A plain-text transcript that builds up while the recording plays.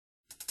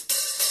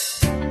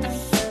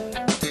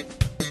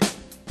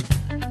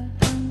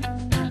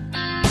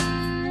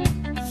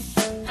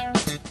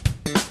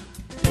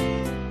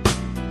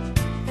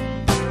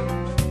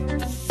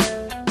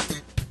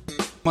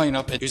Mai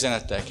nap egy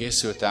üzenettel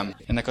készültem,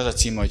 ennek az a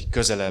címe, hogy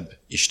Közelebb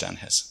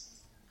Istenhez.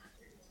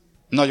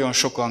 Nagyon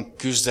sokan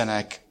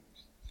küzdenek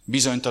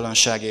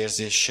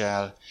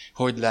bizonytalanságérzéssel,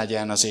 hogy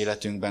legyen az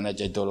életünkben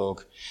egy-egy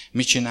dolog,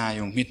 mit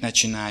csináljunk, mit ne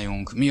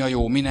csináljunk, mi a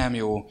jó, mi nem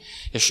jó,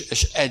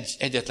 és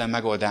egyetlen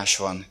megoldás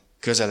van,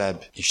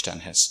 közelebb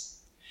Istenhez.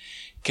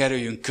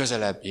 Kerüljünk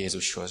közelebb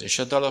Jézushoz. És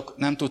a dalok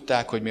nem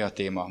tudták, hogy mi a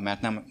téma,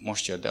 mert nem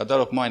most jött, de a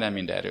dalok majdnem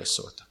mindenről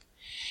szóltak.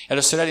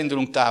 Először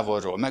elindulunk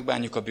távolról,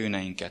 megbánjuk a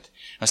bűneinket,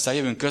 aztán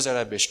jövünk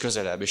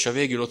közelebb, és a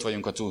végül ott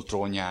vagyunk a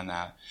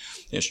trónjánál.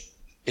 És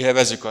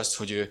élvezzük azt,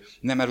 hogy ő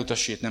nem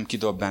elutasít, nem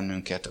kidob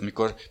bennünket,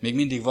 amikor még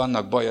mindig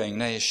vannak bajaink,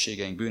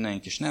 nehézségeink,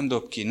 bűneink, és nem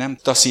dob ki, nem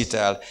taszít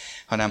el,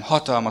 hanem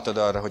hatalmat ad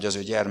arra, hogy az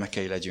ő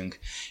gyermekei legyünk.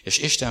 És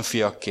Isten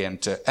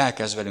fiakként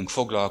elkezd velünk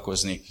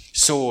foglalkozni,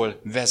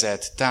 szól,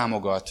 vezet,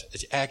 támogat,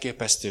 egy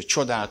elképesztő,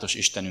 csodálatos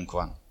Istenünk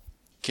van.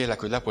 Kérlek,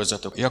 hogy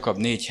lapozzatok Jakab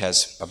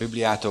 4-hez a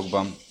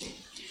Bibliátokban,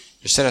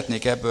 és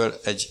szeretnék ebből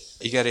egy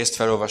igerészt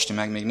felolvasni,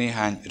 meg még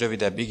néhány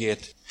rövidebb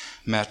igét,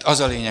 mert az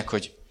a lényeg,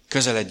 hogy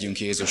közeledjünk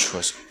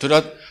Jézushoz.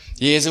 Tudod,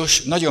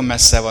 Jézus nagyon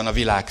messze van a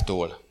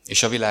világtól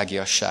és a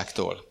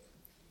világiasságtól.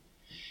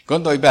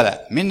 Gondolj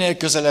bele, minél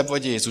közelebb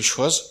vagy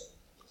Jézushoz,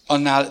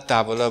 annál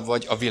távolabb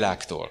vagy a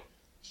világtól.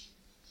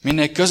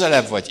 Minél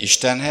közelebb vagy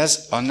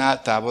Istenhez,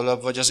 annál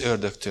távolabb vagy az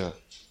ördögtől.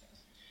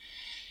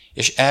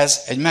 És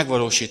ez egy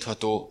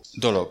megvalósítható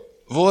dolog.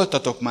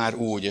 Voltatok már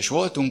úgy, és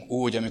voltunk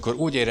úgy, amikor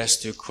úgy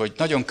éreztük, hogy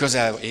nagyon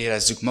közel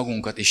érezzük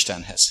magunkat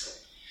Istenhez.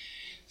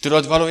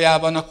 Tudod,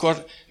 valójában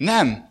akkor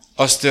nem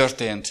az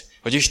történt,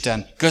 hogy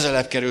Isten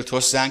közelebb került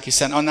hozzánk,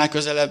 hiszen annál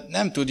közelebb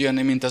nem tud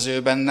jönni, mint az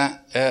ő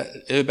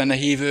benne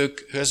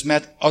hívőkhöz,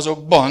 mert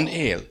azokban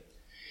él.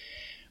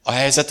 A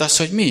helyzet az,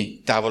 hogy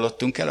mi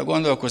távolodtunk el a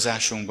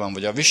gondolkozásunkban,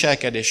 vagy a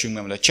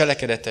viselkedésünkben, vagy a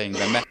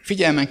cselekedeteinkben, mert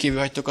figyelmen kívül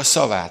hagytuk a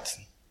szavát.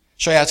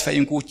 Saját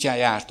fejünk útján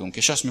jártunk,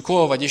 és azt mondjuk,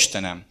 hol vagy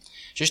Istenem?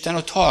 És Isten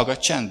ott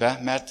hallgat csendbe,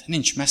 mert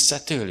nincs messze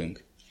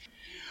tőlünk.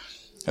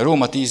 A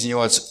Róma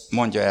 10:8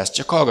 mondja ezt,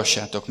 csak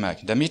hallgassátok meg.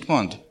 De mit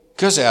mond?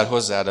 Közel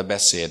hozzád a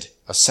beszéd,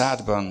 a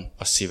szádban,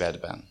 a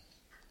szívedben.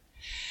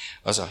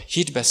 Az a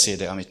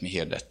hitbeszéde, amit mi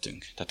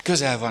hirdettünk. Tehát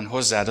közel van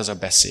hozzád az a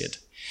beszéd.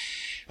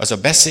 Az a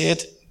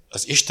beszéd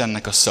az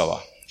Istennek a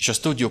szava. És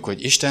azt tudjuk,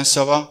 hogy Isten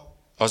szava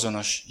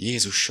azonos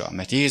Jézussal,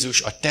 mert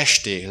Jézus a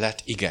testé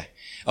lett ige.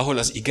 Ahol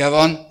az ige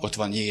van, ott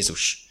van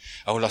Jézus.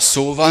 Ahol a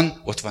szó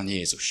van, ott van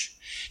Jézus.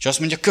 És azt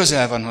mondja,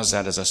 közel van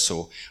hozzád ez a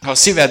szó. Ha a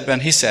szívedben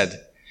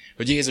hiszed,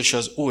 hogy Jézus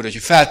az Úr, hogy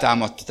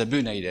feltámadta te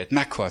bűneidet,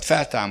 meghalt,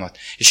 feltámadt,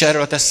 és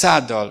erről a te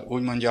száddal,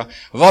 úgy mondja,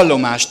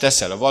 vallomást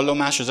teszel. A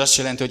vallomás az azt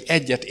jelenti, hogy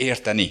egyet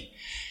érteni.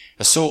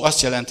 A szó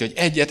azt jelenti, hogy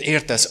egyet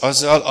értesz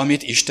azzal,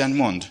 amit Isten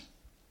mond.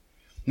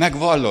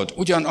 Megvallod,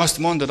 ugyanazt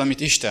mondod, amit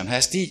Isten. Ha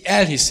ezt így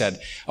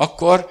elhiszed,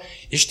 akkor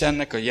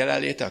Istennek a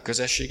jelenléte, a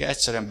közössége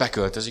egyszerűen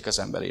beköltözik az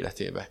ember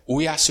életébe.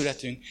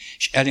 Újjászületünk,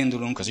 és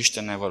elindulunk az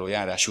Istennel való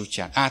járás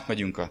útján.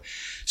 Átmegyünk a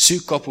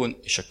szűk kapun,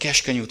 és a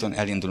keskeny úton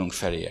elindulunk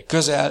feléje.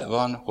 Közel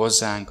van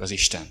hozzánk az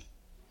Isten.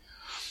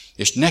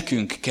 És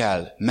nekünk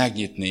kell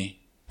megnyitni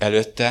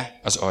előtte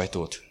az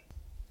ajtót.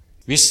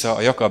 Vissza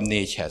a Jakab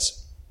 4-hez.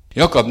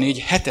 Jakab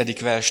 4, 7.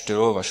 verstől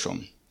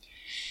olvasom.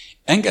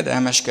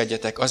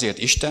 Engedelmeskedjetek azért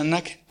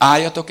Istennek,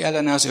 álljatok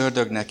ellene az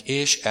ördögnek,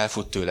 és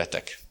elfut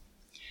tőletek.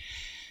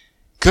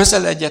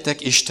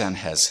 Közeledjetek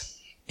Istenhez,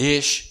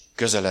 és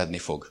közeledni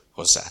fog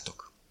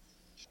hozzátok.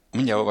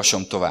 Mindjárt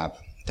olvasom tovább.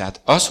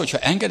 Tehát az, hogyha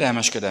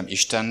engedelmeskedem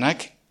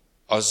Istennek,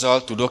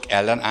 azzal tudok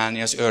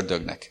ellenállni az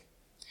ördögnek.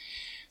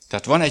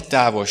 Tehát van egy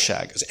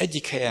távolság. Az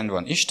egyik helyen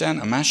van Isten,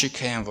 a másik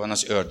helyen van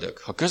az ördög.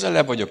 Ha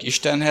közelebb vagyok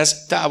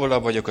Istenhez,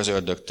 távolabb vagyok az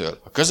ördögtől.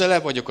 Ha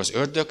közelebb vagyok az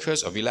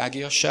ördöghöz, a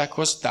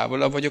világiassághoz,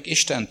 távolabb vagyok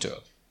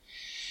Istentől.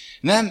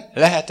 Nem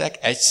lehetek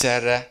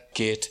egyszerre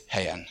két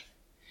helyen.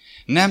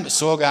 Nem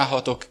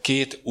szolgálhatok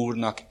két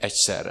úrnak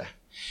egyszerre.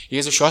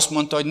 Jézus azt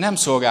mondta, hogy nem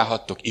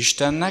szolgálhattok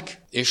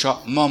Istennek és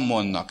a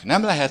mammonnak.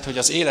 Nem lehet, hogy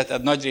az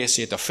életed nagy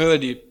részét a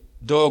földi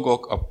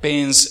dolgok, a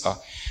pénz,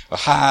 a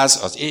ház,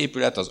 az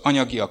épület, az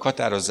anyagiak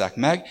határozzák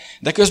meg,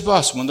 de közben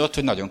azt mondod,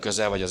 hogy nagyon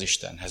közel vagy az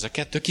Istenhez. A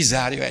kettő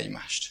kizárja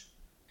egymást.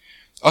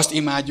 Azt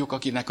imádjuk,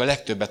 akinek a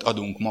legtöbbet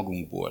adunk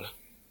magunkból.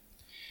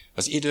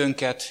 Az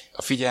időnket,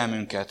 a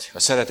figyelmünket, a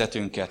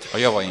szeretetünket, a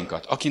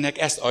javainkat. Akinek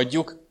ezt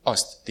adjuk,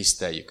 azt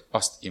tiszteljük,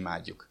 azt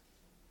imádjuk.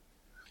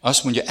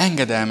 Azt mondja,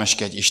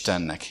 engedelmeskedj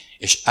Istennek,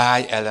 és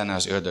állj ellene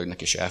az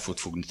ördögnek, és el fog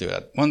futni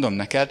tőled. Mondom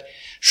neked,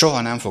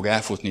 soha nem fog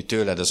elfutni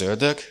tőled az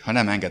ördög, ha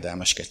nem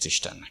engedelmeskedsz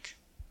Istennek.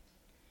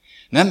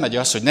 Nem megy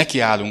az, hogy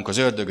nekiállunk az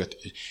ördögöt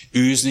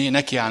űzni,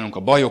 nekiállunk a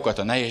bajokat,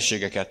 a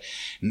nehézségeket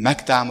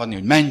megtámadni,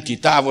 hogy menj ki,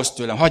 távozz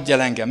tőlem, hagyj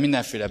el engem,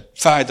 mindenféle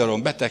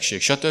fájdalom,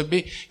 betegség,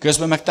 stb.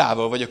 Közben meg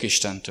távol vagyok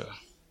Istentől.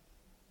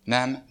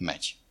 Nem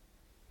megy.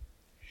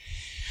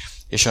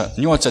 És a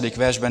 8.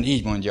 versben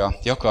így mondja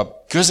Jakab,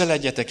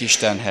 közeledjetek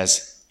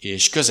Istenhez,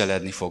 és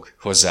közeledni fog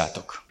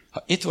hozzátok.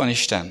 Ha itt van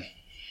Isten,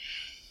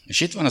 és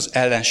itt van az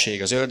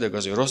ellenség, az ördög,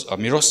 a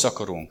mi rossz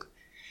akarunk,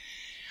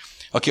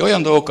 aki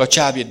olyan dolgokkal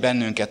csábít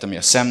bennünket, ami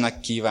a szemnek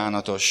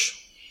kívánatos,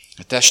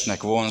 a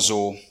testnek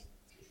vonzó,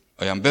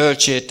 olyan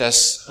bölcsé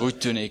tesz, úgy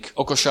tűnik,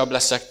 okosabb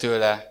leszek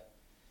tőle.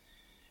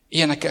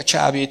 Ilyenekkel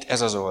csábít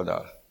ez az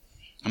oldal.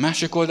 A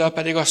másik oldal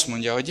pedig azt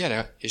mondja, hogy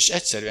gyere, és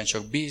egyszerűen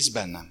csak bízz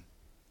bennem.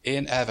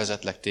 Én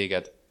elvezetlek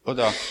téged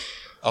oda,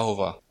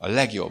 ahova a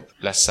legjobb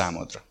lesz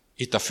számodra.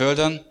 Itt a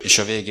földön, és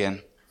a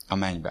végén a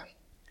mennybe.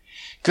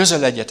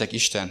 Közeledjetek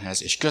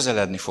Istenhez, és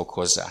közeledni fog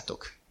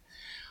hozzátok.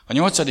 A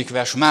 8.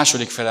 vers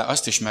második fele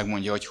azt is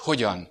megmondja, hogy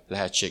hogyan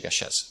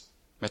lehetséges ez.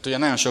 Mert ugye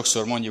nagyon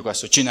sokszor mondjuk azt,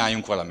 hogy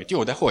csináljunk valamit.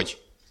 Jó, de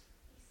hogy?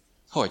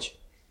 Hogy?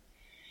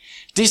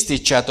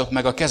 Tisztítsátok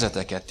meg a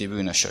kezeteket, ti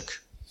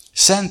bűnösök.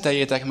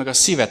 Szenteljétek meg a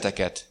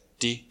szíveteket,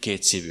 ti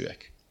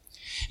kétszívűek.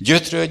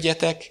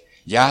 Gyötrődjetek,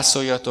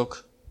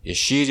 gyászoljatok, és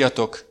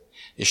sírjatok,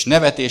 és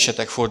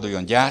nevetésetek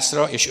forduljon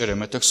gyászra, és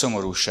örömötök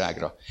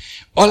szomorúságra.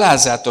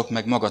 Alázzátok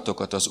meg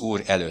magatokat az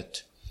Úr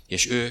előtt,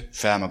 és ő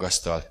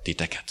felmagasztal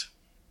titeket.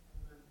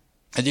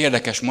 Egy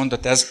érdekes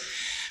mondat ez,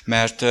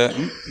 mert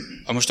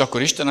most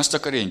akkor Isten azt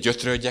akar, én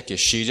gyötrődjek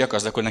és sírjak,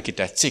 az akkor neki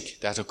tetszik.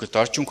 Tehát akkor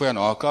tartsunk olyan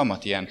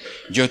alkalmat, ilyen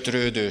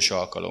gyötrődős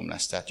alkalom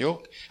lesz. Tehát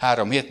jó?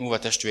 3 hét múlva,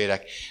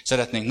 testvérek,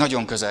 szeretnénk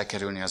nagyon közel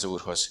kerülni az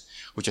Úrhoz.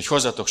 Úgyhogy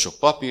hozzatok sok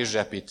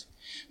papírzsepit,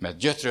 mert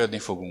gyötrődni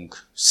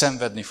fogunk,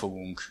 szenvedni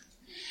fogunk,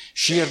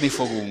 sírni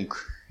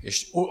fogunk,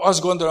 és azt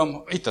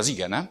gondolom, itt az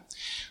igen, nem?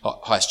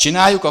 Ha ezt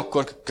csináljuk,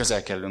 akkor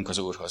közel kerülünk az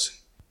Úrhoz.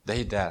 De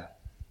hidd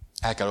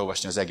el kell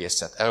olvasni az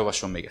egészet.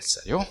 Elolvasom még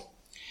egyszer, jó?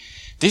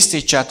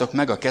 Tisztítsátok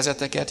meg a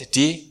kezeteket,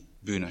 ti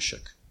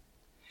bűnösök.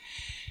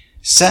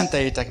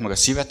 Szenteljétek meg a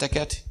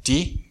szíveteket,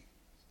 ti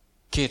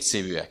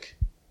kétszívűek.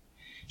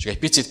 És egy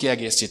picit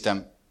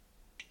kiegészítem,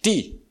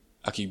 ti,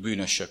 akik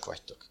bűnösök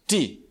vagytok.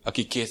 Ti,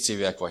 akik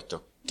kétszívűek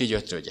vagytok. Ti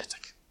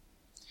gyötrődjetek.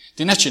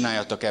 Ti ne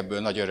csináljatok ebből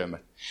nagy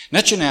örömet.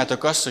 Ne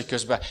csináljatok azt, hogy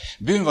közben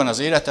bűn van az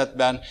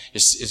életedben,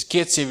 és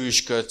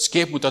kétszívűsködsz,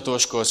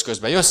 képmutatóskodsz,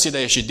 közben jössz ide,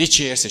 és így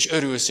dicsérsz, és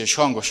örülsz, és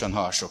hangosan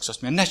harsogsz.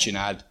 Azt mondja, ne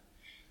csináld.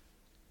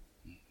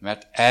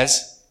 Mert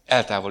ez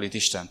eltávolít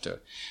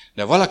Istentől.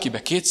 De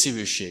valakibe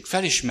kétszívűség,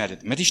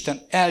 felismered, mert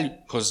Isten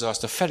elhozza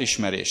azt a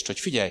felismerést, hogy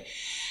figyelj,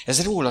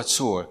 ez rólad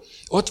szól.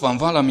 Ott van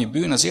valami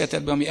bűn az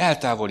életedben, ami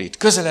eltávolít.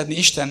 Közeledni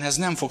Istenhez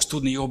nem fogsz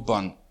tudni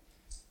jobban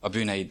a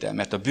bűneiddel,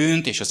 mert a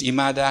bűnt és az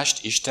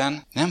imádást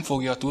Isten nem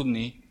fogja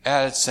tudni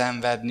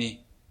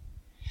elszenvedni.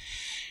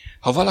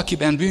 Ha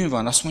valakiben bűn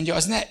van, azt mondja,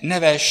 az ne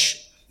neves,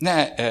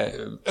 ne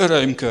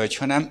örömködj,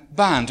 hanem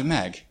bánd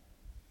meg.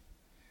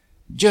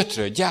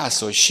 Gyötrődj,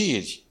 gyászolj,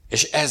 sírj,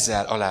 és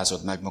ezzel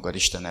alázod meg magad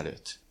Isten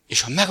előtt.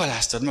 És ha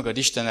megaláztad magad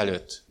Isten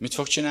előtt, mit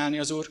fog csinálni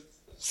az Úr?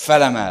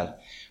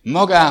 Felemel,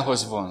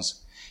 magához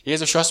vonz.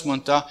 Jézus azt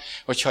mondta,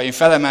 hogy ha én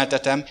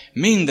felemeltetem,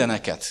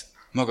 mindeneket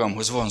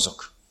magamhoz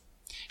vonzok.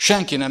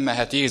 Senki nem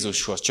mehet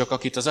Jézushoz, csak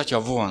akit az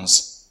Atya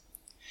vonz.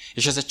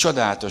 És ez egy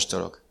csodálatos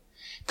dolog.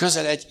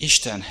 Közeledj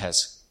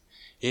Istenhez,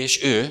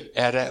 és ő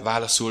erre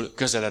válaszul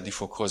közeledni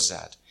fog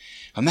hozzád.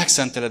 Ha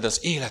megszenteled az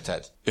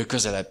életed, ő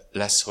közelebb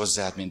lesz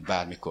hozzád, mint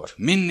bármikor.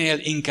 Minél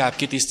inkább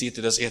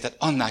kitisztítod az életed,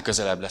 annál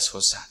közelebb lesz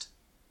hozzád.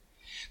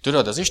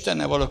 Tudod, az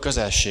Istennel való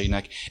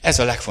közelségnek ez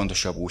a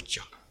legfontosabb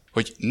útja.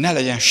 Hogy ne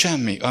legyen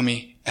semmi,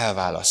 ami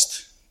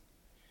elválaszt.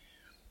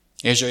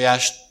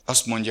 Ézsaiás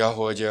azt mondja,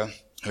 hogy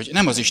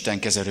nem az Isten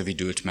keze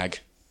rövidült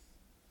meg.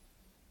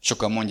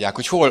 Sokan mondják,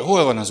 hogy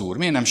hol van az Úr,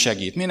 miért nem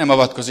segít, miért nem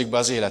avatkozik be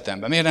az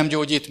életembe, miért nem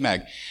gyógyít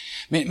meg,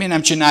 miért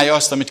nem csinálja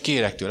azt, amit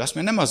kérek tőle. Azt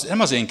mondja,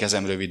 nem az én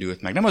kezem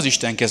rövidült meg, nem az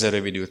Isten keze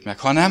rövidült meg,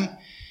 hanem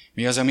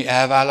mi az, ami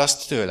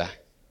elválaszt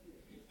tőle?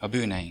 A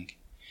bűneink.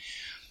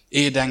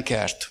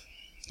 Édenkert.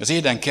 Az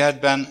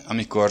édenkertben,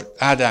 amikor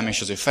Ádám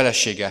és az ő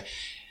felesége,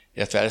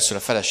 illetve először a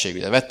feleség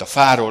ugye vett a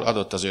fáról,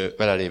 adott az ő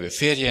vele lévő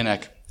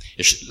férjének,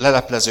 és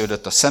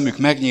lelepleződött a szemük,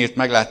 megnyílt,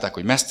 meglátták,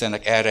 hogy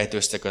mesztelenek,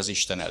 elrejtőztek az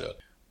Isten elől.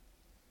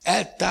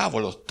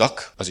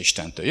 Eltávolodtak az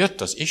Istentől.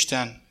 Jött az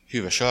Isten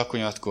hűvös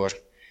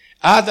alkonyatkor.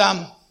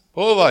 Ádám,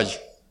 hol vagy?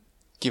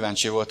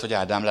 Kíváncsi volt, hogy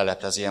Ádám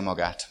leleplezi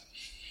magát.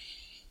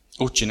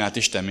 Úgy csinált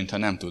Isten, mintha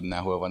nem tudná,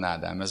 hol van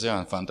Ádám. Ez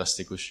olyan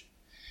fantasztikus.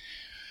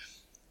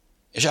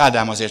 És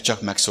Ádám azért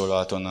csak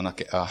megszólalt onnan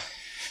a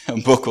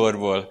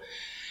bokorból.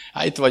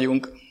 Itt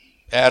vagyunk,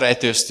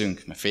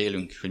 elrejtőztünk, mert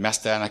félünk, hogy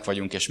mesztelenek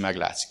vagyunk, és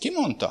meglátsz. Ki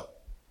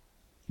mondta?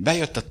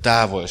 Bejött a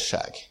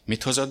távolság.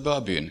 Mit hozott be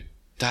a bűn?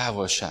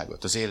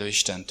 Távolságot az élő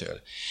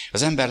Istentől.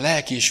 Az ember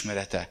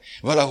lelkiismerete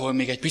valahol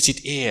még egy picit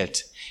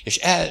élt, és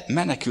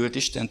elmenekült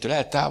Istentől,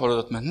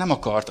 eltávolodott, mert nem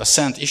akart a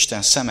szent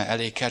Isten szeme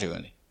elé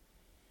kerülni.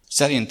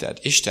 Szerinted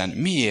Isten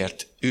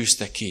miért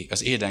űzte ki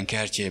az Éden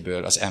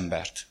kertjéből az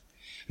embert?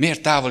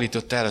 Miért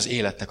távolította el az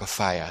életnek a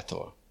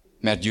fájától?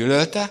 Mert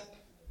gyűlölte?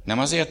 Nem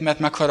azért, mert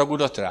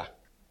megharagudott rá?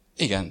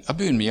 Igen, a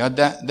bűn miatt,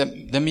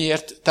 de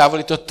miért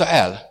távolította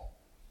el?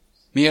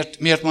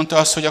 Miért mondta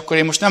azt, hogy akkor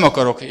én most nem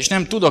akarok, és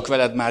nem tudok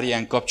veled már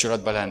ilyen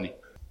kapcsolatban lenni?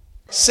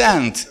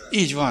 Szent,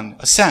 így van,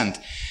 a szent.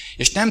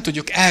 És nem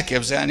tudjuk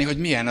elképzelni, hogy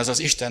milyen az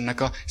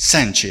Istennek a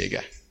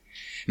szentsége.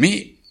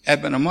 Mi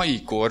ebben a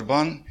mai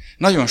korban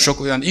nagyon sok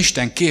olyan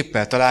Isten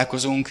képpel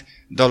találkozunk,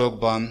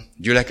 dalokban,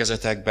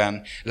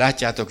 gyülekezetekben,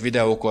 látjátok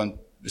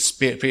videókon,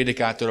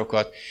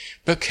 prédikátorokat,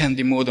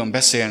 pökhendi módon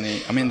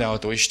beszélni a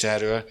mindenható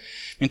Istenről,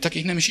 mint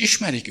akik nem is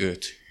ismerik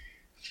őt.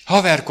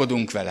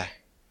 Haverkodunk vele.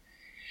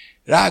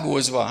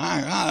 Rágózva,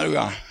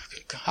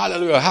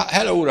 halleluja,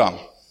 hello uram!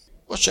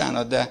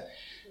 Bocsánat, de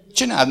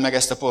csináld meg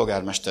ezt a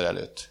polgármester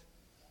előtt.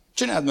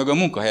 Csináld meg a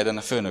munkahelyeden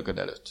a főnököd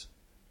előtt.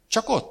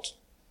 Csak ott.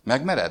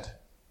 Megmered?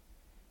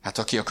 Hát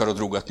ha ki akarod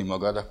rúgatni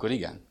magad, akkor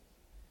igen.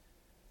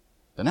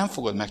 De nem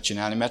fogod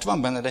megcsinálni, mert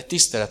van benned egy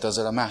tisztelet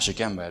ezzel a másik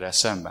emberrel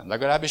szemben.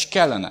 Legalábbis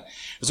kellene.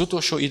 Az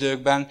utolsó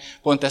időkben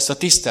pont ezt a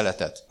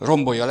tiszteletet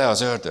rombolja le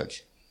az ördög.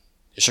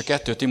 És a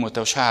 2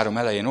 Timóteus 3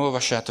 elején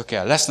olvassátok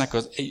el. Lesznek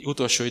az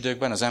utolsó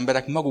időkben az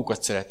emberek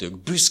magukat szeretők,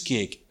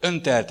 büszkék,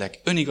 önteltek,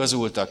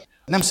 önigazultak.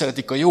 Nem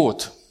szeretik a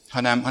jót,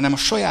 hanem a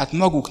saját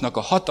maguknak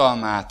a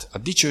hatalmát, a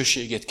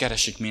dicsőségét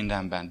keresik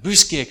mindenben.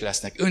 Büszkék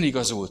lesznek,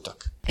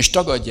 önigazultak. És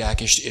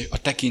tagadják és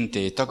a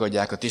tekintélyt,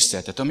 tagadják a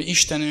tiszteletet. Ami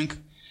Istenünk,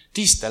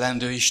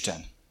 tisztelendő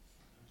Isten.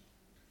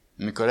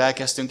 Amikor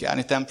elkezdtünk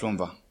járni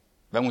templomba,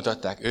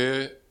 bemutatták,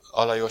 ő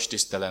alajos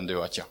tisztelendő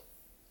atya.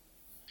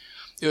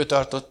 Ő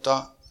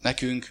tartotta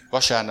nekünk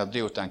vasárnap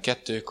délután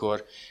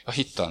 2-kor a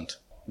hittant.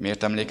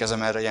 Miért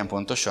emlékezem erre ilyen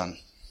pontosan?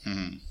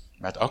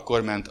 Mert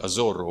akkor ment a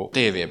Zorro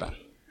tévében.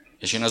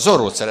 És én a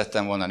Zorrót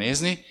szerettem volna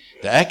nézni,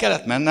 de el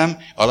kellett mennem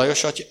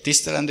alajos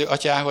tisztelendő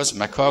atyához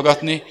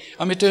meghallgatni,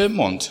 amit ő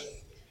mond.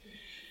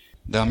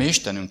 De a mi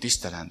Istenünk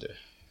tisztelendő.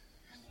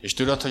 És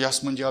tudod, hogy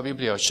azt mondja a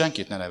Biblia, hogy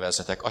senkit ne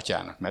nevezzetek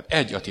atyának, mert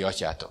egy a ti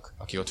atyátok,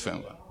 aki ott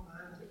fönn van.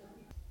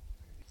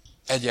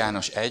 1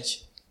 János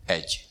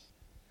 1:1.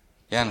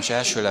 János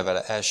első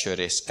levele, első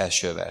rész,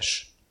 első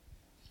vers.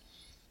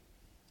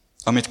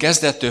 Amit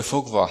kezdettől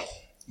fogva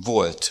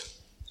volt,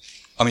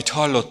 amit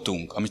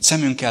hallottunk, amit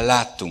szemünkkel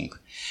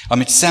láttunk,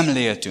 amit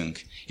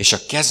szemléltünk, és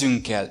a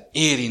kezünkkel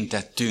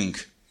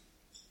érintettünk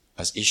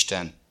az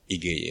Isten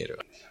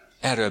igéjéről.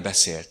 Erről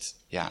beszélt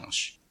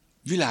János.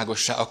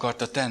 Világossá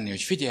akarta tenni,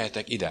 hogy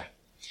figyeljetek ide,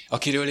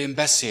 akiről én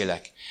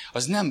beszélek,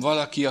 az nem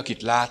valaki,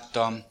 akit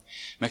láttam,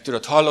 meg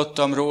tudod,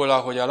 hallottam róla,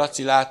 hogy a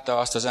Laci látta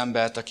azt az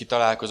embert, aki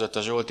találkozott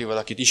a Zsoltival,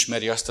 akit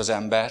ismeri azt az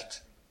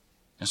embert.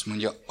 Azt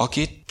mondja,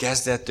 akit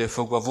kezdettől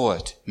fogva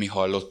volt. Mi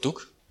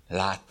hallottuk,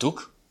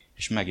 láttuk,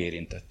 és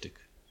megérintettük.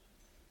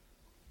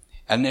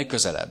 Ennél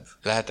közelebb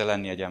lehet-e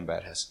lenni egy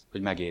emberhez,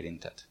 hogy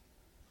megérinted?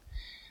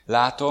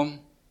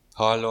 Látom,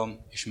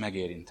 hallom, és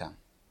megérintem.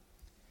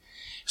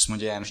 Azt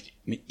mondja János,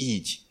 mi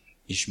így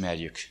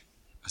ismerjük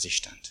az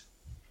Istent.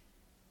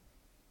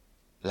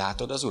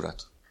 Látod az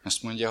Urat?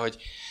 Azt mondja, hogy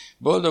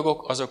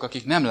boldogok azok,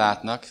 akik nem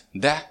látnak,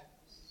 de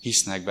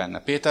hisznek benne.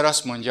 Péter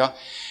azt mondja,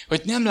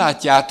 hogy nem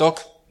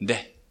látjátok,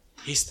 de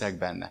hisztek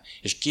benne.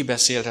 És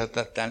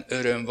kibeszélhetetlen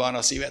öröm van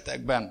a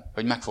szívetekben,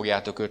 hogy meg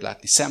fogjátok őt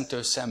látni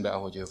szemtől szembe,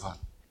 ahogy ő van.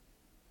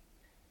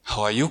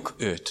 Halljuk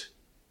őt.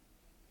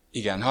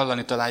 Igen,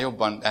 hallani talán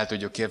jobban el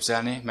tudjuk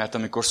képzelni, mert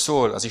amikor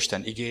szól az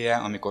Isten igéje,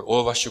 amikor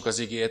olvassuk az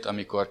igét,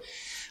 amikor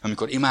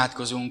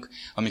imádkozunk,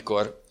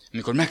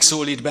 amikor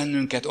megszólít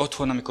bennünket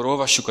otthon, amikor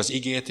olvassuk az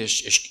igét,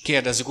 és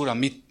kérdezzük, Uram,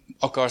 mit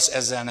akarsz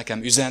ezzel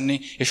nekem üzenni,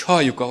 és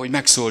halljuk, ahogy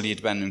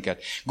megszólít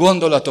bennünket.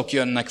 Gondolatok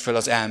jönnek fel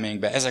az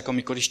elménkbe, ezek,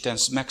 amikor Isten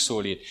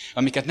megszólít,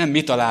 amiket nem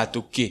mi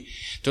találtuk ki.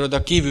 Tudod,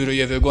 a kívülről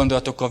jövő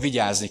gondolatokkal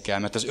vigyázni kell,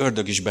 mert az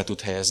ördög is be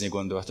tud helyezni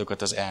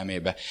gondolatokat az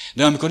elmébe.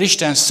 De amikor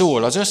Isten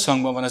szól, az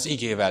összhangban van az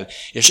igével,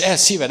 és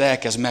szíved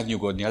elkezd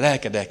megnyugodni, a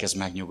lelked elkezd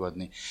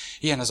megnyugodni.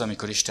 Ilyen az,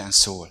 amikor Isten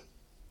szól.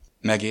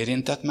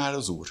 Megérintett már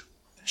az Úr?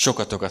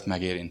 Sokatokat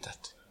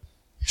megérintett.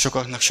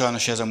 Sokaknak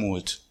sajnos ez a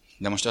múlt,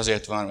 de most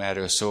azért van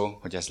erről szó,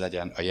 hogy ez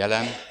legyen a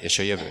jelen és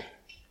a jövő.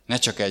 Ne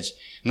csak egy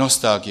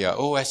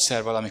nosztalgia,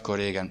 egyszer valamikor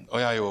régen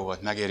olyan jó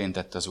volt,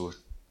 megérintett az Úr,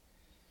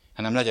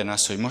 hanem legyen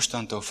az, hogy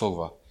mostantól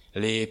fogva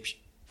lépj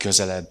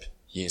közelebb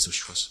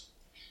Jézushoz.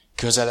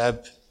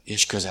 Közelebb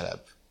és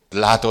közelebb.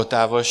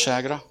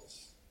 Látótávolságra,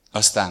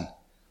 aztán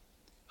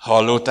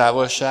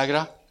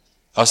hallótávolságra,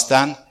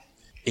 aztán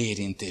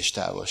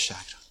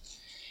érintéstávolságra.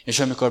 És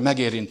amikor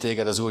megérint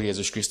téged az Úr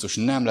Jézus Krisztus,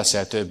 nem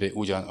leszel többé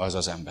ugyanaz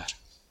az ember.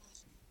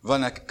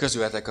 Van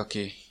közületek,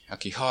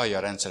 aki hallja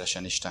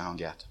rendszeresen Isten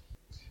hangját.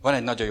 Van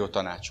egy nagyon jó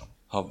tanácsom.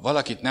 Ha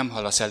valakit nem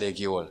hallasz elég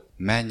jól,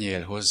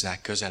 menjél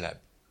hozzá közelebb.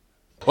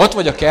 Ott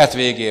vagy a kert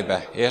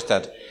végébe,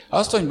 érted?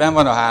 Azt, hogy benn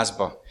van a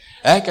házba,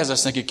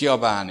 elkezdesz neki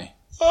kiabálni.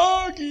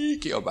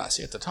 Kiabálsz,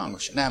 érted?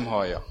 Hangos, nem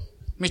hallja.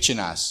 Mit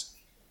csinálsz?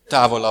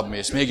 Távolabb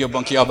mész, még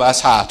jobban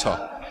kiabálsz,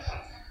 hátha.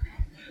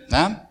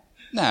 Nem?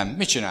 Nem,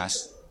 mit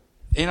csinálsz?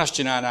 Én azt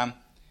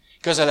csinálnám,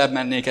 közelebb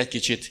mennék egy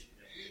kicsit,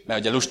 mert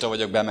ugye lusta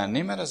vagyok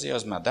bemenni, mert azért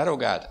az már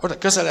derogált. Oda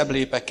közelebb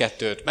lépek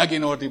 2,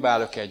 megint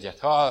ordibálok 1.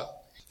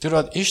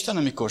 Tudod, Isten,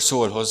 amikor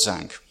szól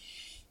hozzánk,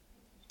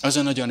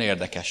 azon nagyon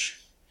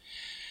érdekes,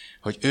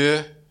 hogy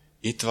ő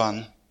itt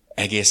van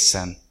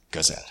egészen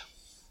közel.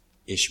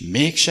 És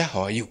mégse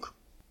halljuk.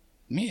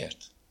 Miért?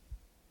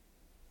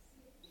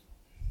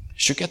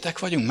 Süketek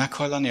vagyunk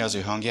meghallani az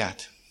ő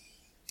hangját?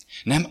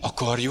 Nem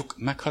akarjuk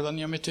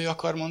meghallani, amit ő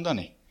akar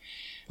mondani?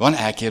 Van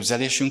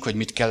elképzelésünk, hogy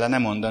mit kellene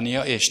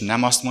mondania, és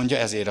nem azt mondja,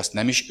 ezért azt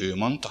nem is ő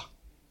mondta?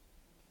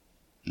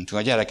 Mint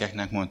a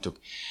gyerekeknek mondtuk.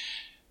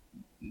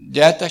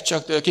 Gyertek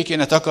csak, ki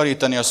kéne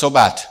takarítani a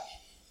szobát.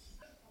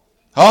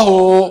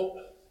 Ha-hó!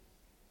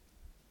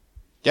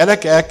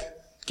 Gyerekek,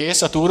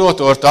 kész a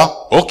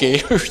túrótorta?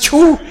 Oké,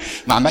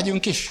 már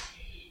megyünk is.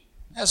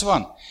 Ez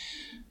van.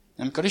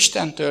 Amikor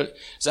Istentől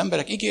az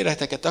emberek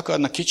ígéreteket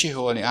akarnak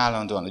kicsiholni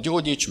állandóan,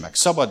 gyógyíts meg,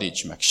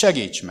 szabadíts meg,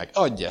 segíts meg,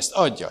 adj ezt,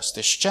 adj azt,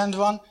 és csend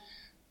van,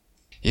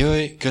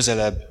 jöjj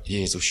közelebb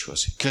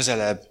Jézushoz,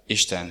 közelebb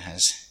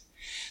Istenhez.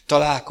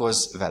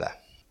 Találkozz vele.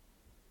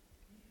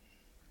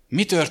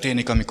 Mi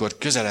történik, amikor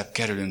közelebb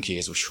kerülünk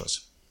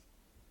Jézushoz?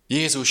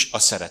 Jézus a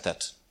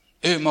szeretet.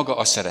 Ő maga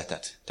a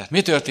szeretet. Tehát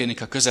mi történik,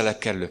 ha közelebb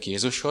kerülök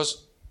Jézushoz?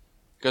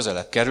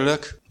 Közelebb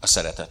kerülök a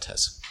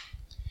szeretethez.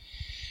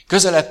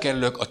 Közelebb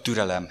kerülök a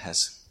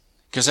türelemhez.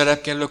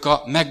 Közelebb kerülök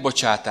a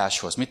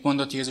megbocsátáshoz. Mit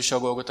mondott Jézus a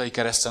Golgotai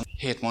kereszten?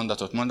 7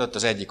 mondatot mondott,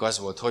 az egyik az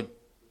volt, hogy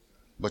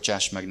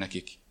bocsáss meg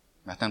nekik,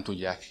 mert nem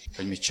tudják,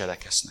 hogy mit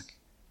cseleksznek.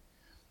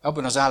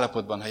 Abban az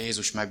állapotban, ha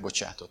Jézus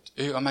megbocsátott,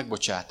 ő a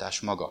megbocsátás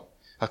maga.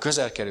 Ha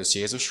közel kerülsz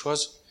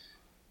Jézushoz,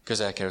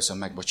 közel kerülsz a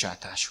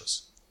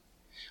megbocsátáshoz.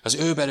 Az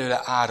ő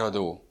belőle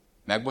áradó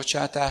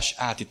megbocsátás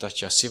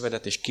átítatja a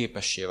szívedet, és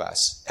képessé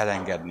válsz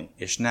elengedni,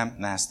 és nem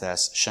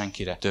neheztelsz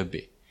senkire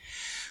többé.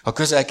 Ha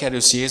közel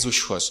kerülsz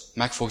Jézushoz,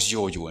 meg fogsz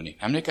gyógyulni.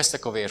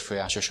 Emlékeztek a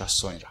vérfolyásos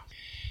asszonyra?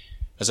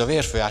 Ez a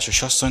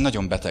vérfolyásos asszony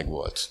nagyon beteg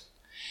volt.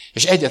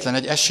 És egyetlen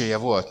egy esélye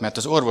volt, mert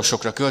az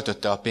orvosokra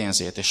költötte a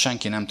pénzét, és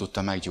senki nem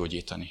tudta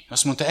meggyógyítani.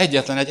 Azt mondta,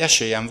 egyetlen egy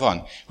esélyem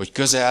van, hogy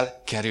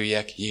közel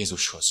kerüljek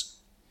Jézushoz.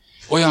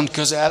 Olyan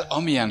közel,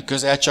 amilyen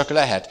közel csak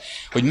lehet,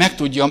 hogy meg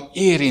tudjam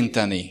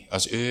érinteni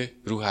az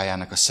ő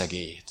ruhájának a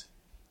szegélyét.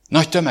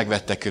 Nagy tömeg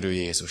vette körül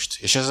Jézust,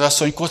 és ez az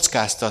asszony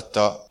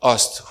kockáztatta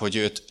azt, hogy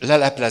őt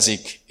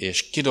leleplezik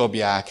és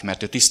kidobják,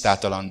 mert ő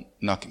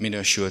tisztátalannak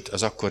minősült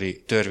az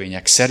akkori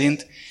törvények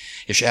szerint,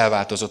 és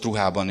elváltozott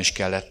ruhában is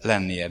kellett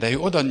lennie. De ő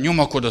oda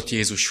nyomakodott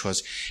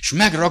Jézushoz, és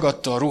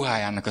megragadta a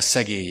ruhájának a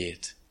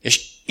szegélyét.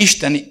 És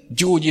isteni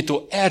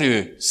gyógyító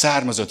erő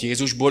származott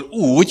Jézusból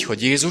úgy,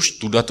 hogy Jézus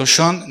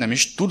tudatosan nem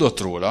is tudott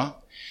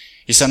róla,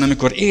 hiszen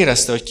amikor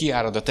érezte, hogy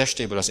kiárad a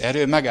testéből az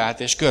erő, megállt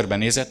és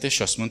körbenézett, és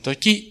azt mondta, hogy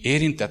ki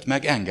érintett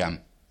meg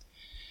engem.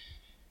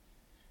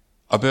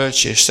 A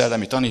bölcs és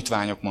szellemi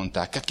tanítványok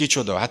mondták, hát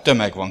kicsoda, hát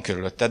tömeg van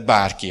körülötted,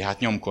 bárki, hát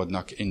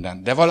nyomkodnak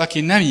innen. De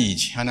valaki nem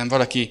így, hanem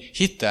valaki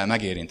hittel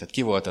megérintett.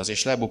 Ki volt az,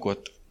 és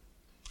lebukott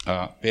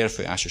a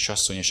vérfolyásos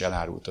asszony, és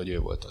elárult, hogy ő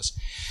volt az.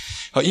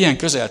 Ha ilyen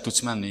közel tudsz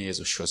menni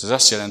Jézushoz, az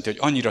azt jelenti, hogy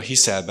annyira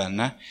hiszel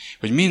benne,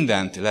 hogy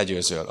mindent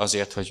legyőzöl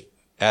azért, hogy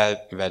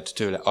elvedd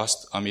tőle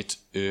azt, amit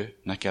ő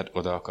neked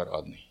oda akar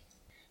adni.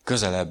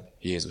 Közelebb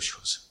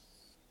Jézushoz.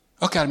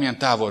 Akármilyen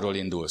távolról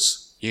indulsz,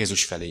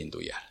 Jézus felé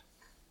indulj el.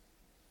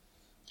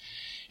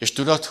 És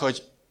tudod,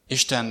 hogy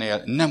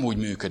Istennél nem úgy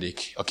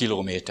működik a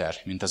kilométer,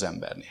 mint az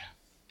embernél.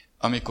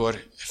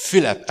 Amikor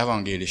Fülep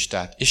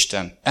evangélistát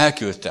Isten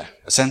elküldte,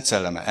 a Szent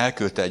Szelleme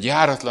elküldte egy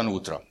járatlan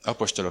útra,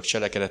 apostolok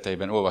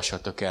cselekedeteiben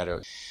olvashattok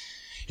erről.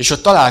 És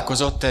ott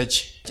találkozott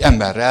egy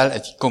emberrel,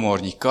 egy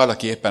komornyikkal,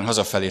 aki éppen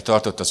hazafelé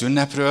tartott az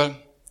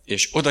ünnepről,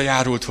 és oda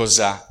járult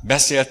hozzá,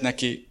 beszélt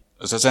neki,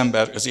 az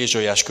ember az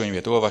Ézsaiás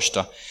könyvét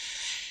olvasta,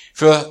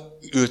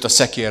 fölült a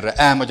szekérre,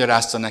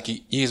 elmagyarázta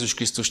neki Jézus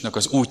Krisztusnak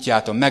az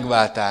útját, a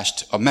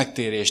megváltást, a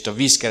megtérést, a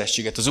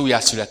vízkerességet, az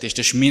újjászületést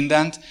és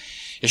mindent,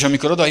 és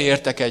amikor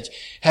odaértek egy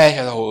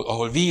helyhez,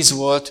 ahol víz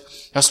volt,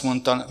 azt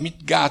mondta,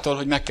 mit gátol,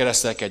 hogy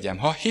megkeresztelkedjem?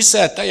 Ha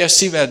hiszel teljes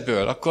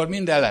szívedből, akkor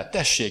minden lett,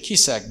 tessék,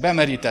 hiszek,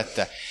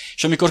 bemerítette.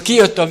 És amikor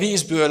kijött a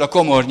vízből a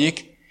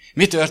komornyik,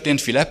 mi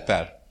történt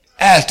Füleppel?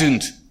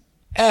 Eltűnt.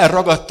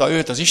 Elragadta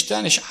őt az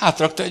Isten, és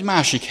átrakta egy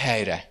másik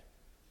helyre.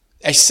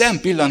 Egy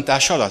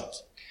szempillantás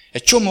alatt.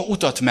 Egy csomó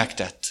utat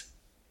megtett.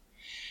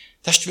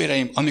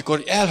 Testvéreim,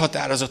 amikor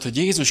elhatározott, hogy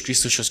Jézus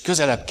Krisztushoz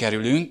közelebb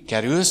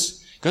kerülsz,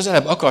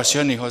 közelebb akarsz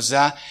jönni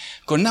hozzá,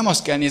 akkor nem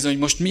azt kell nézni, hogy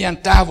most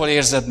milyen távol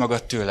érzed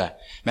magad tőle,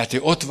 mert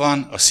ő ott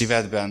van a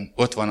szívedben,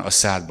 ott van a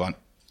szádban.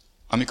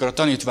 Amikor a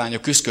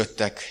tanítványok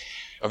küszködtek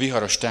a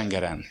viharos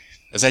tengeren,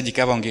 az egyik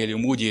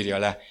evangélium úgy írja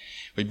le,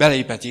 hogy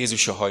belépett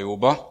Jézus a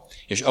hajóba,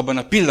 és abban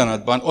a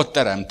pillanatban ott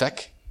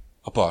teremtek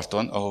a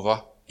parton,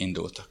 ahova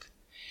indultak.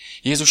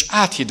 Jézus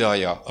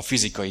áthidalja a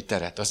fizikai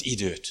teret, az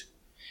időt.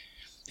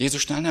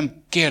 Jézusnál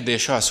nem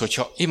kérdés az,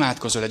 hogyha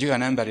imádkozol egy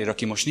olyan emberért,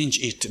 aki most nincs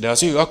itt, de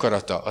az ő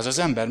akarata, az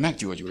ember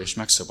meggyógyul és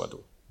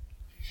megszabadul.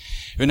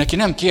 Ő neki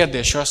nem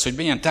kérdés az, hogy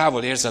milyen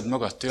távol érzed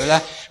magad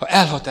tőle, ha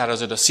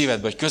elhatározod a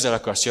szívedbe, hogy közel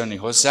akarsz jönni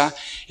hozzá,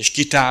 és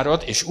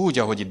kitárod, és úgy,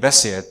 ahogy itt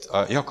beszélt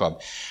a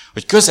Jakab,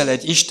 hogy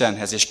közeledj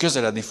Istenhez, és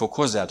közeledni fog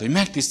hozzád, hogy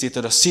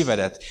megtisztítod a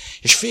szívedet,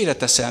 és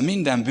félreteszel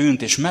minden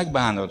bűnt, és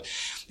megbánod,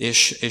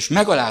 és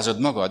megalázod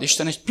magad.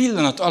 Isten egy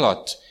pillanat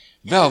alatt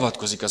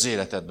beavatkozik az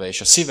életedbe,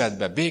 és a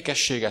szívedbe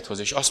békességet hoz,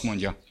 és azt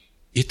mondja,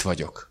 itt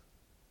vagyok.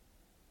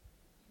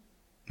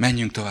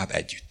 Menjünk tovább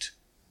együtt.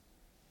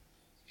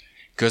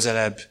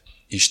 Közelebb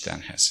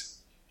Istenhez.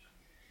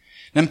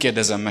 Nem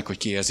kérdezem meg, hogy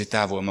ki érzi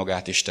távol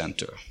magát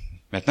Istentől,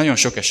 mert nagyon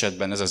sok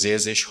esetben ez az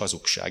érzés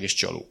hazugság és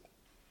csaló.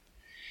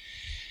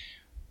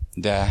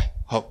 De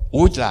ha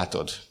úgy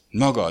látod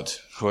magad,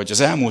 hogy az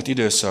elmúlt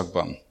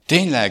időszakban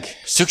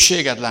tényleg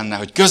szükséged lenne,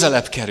 hogy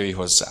közelebb kerülj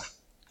hozzá,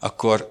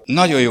 akkor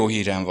nagyon jó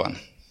hírem van.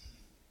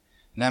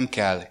 Nem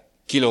kell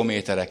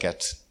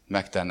kilométereket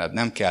megtenned,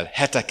 nem kell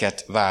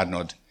heteket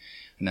várnod,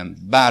 hanem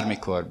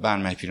bármikor,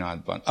 bármely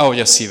pillanatban, ahogy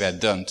a szíved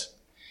dönt,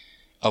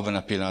 abban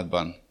a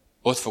pillanatban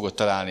ott fogod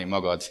találni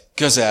magad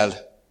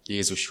közel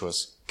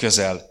Jézushoz,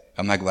 közel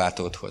a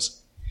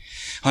megváltódhoz.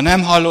 Ha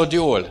nem hallod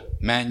jól,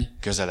 menj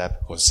közelebb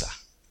hozzá.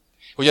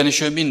 Ugyanis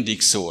ő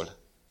mindig szól.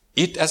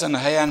 Itt ezen a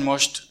helyen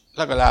most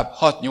legalább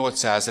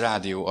 6-800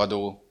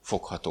 rádióadó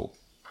fogható.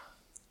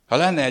 Ha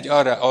lenne egy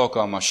arra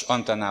alkalmas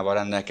antennával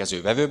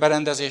rendelkező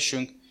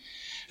vevőberendezésünk,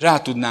 rá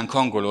tudnánk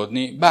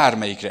hangolódni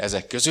bármelyikre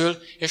ezek közül,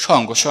 és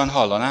hangosan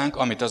hallanánk,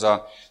 amit az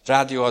a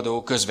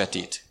rádióadó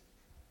közvetít.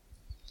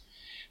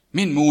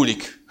 Mind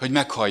múlik, hogy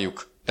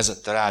meghalljuk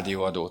ezt a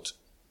rádióadót.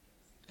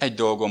 Egy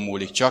dolgon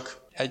múlik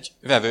csak, egy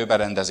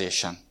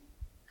vevőberendezésen.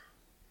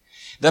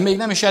 De még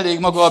nem is elég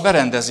maga a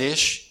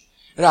berendezés,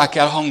 rá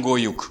kell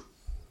hangoljuk.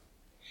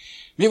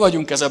 Mi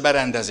vagyunk ez a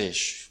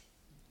berendezés?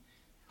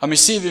 A mi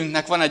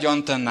szívünknek van egy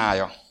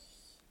antennája,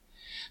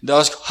 de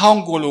az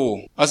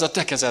hangoló, az a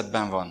te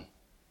kezedben van,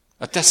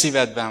 a te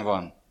szívedben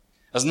van,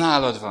 az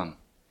nálad van.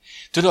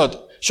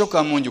 Tudod,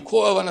 sokan mondjuk,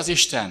 hol van az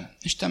Isten?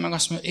 Isten meg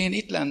azt mondja, én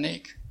itt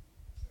lennék.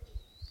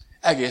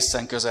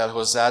 Egészen közel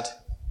hozzád.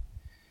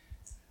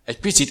 Egy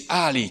picit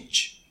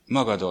állíts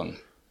magadon,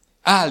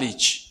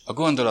 állíts a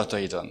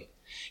gondolataidon.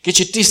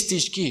 Kicsit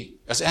tisztíts ki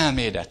az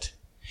elmédet.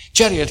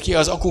 Cseréld ki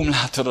az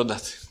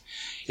akkumulátorodat.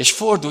 És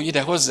fordulj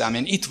ide hozzám,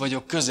 én itt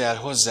vagyok közel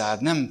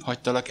hozzád, nem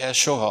hagytalak el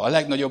soha. A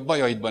legnagyobb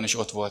bajaidban is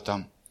ott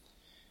voltam.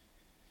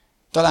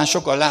 Talán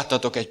sokan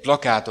láttatok egy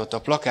plakátot,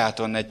 a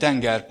plakáton egy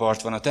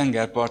tengerpart van, a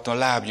tengerparton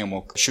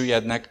lábnyomok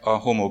süllyednek a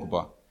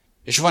homokba.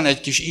 És van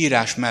egy kis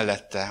írás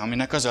mellette,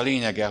 aminek az a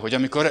lényege, hogy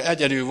amikor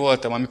egyedül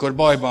voltam, amikor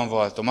bajban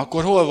voltam,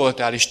 akkor hol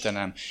voltál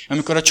Istenem?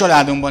 Amikor a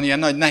családomban ilyen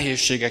nagy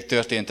nehézségek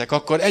történtek,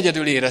 akkor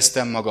egyedül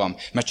éreztem magam,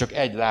 mert csak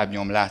egy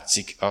lábnyom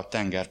látszik a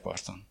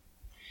tengerparton.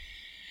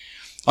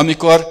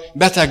 Amikor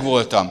beteg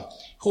voltam,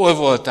 hol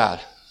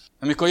voltál?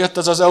 Amikor jött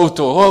az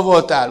autó, hol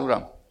voltál,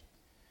 Uram?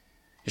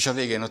 És a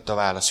végén ott a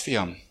válasz,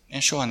 fiam, én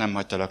soha nem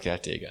hagytalak el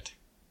téged.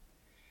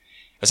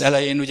 Az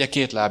elején ugye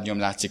 2 lábnyom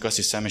látszik, azt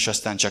hiszem, és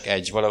aztán csak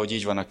egy, valahogy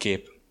így van a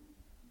kép.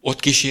 Ott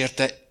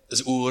kísérte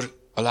az Úr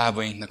a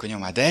lábainknak a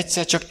nyomát, de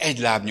egyszer csak egy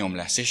lábnyom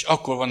lesz, és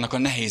akkor vannak a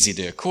nehéz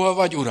idők. Hol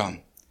vagy,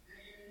 Uram?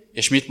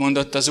 És mit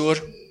mondott az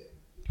Úr?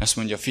 Azt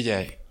mondja,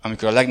 figyelj,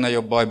 amikor a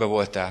legnagyobb bajba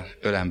voltál,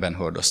 ölemben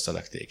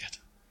hordoztalak téged.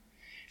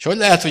 És hogy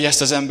lehet, hogy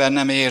ezt az ember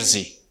nem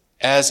érzi?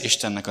 Ez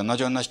Istennek a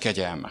nagyon nagy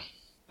kegyelme.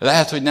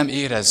 Lehet, hogy nem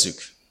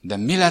érezzük, de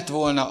mi lett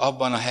volna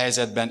abban a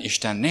helyzetben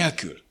Isten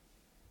nélkül?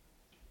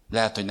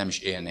 Lehet, hogy nem is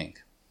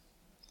élnénk.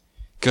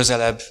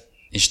 Közelebb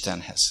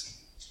Istenhez.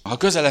 Ha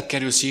közelebb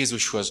kerülsz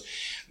Jézushoz,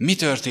 mi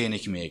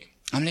történik még?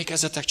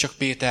 Emlékezzetek csak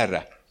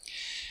Péterre.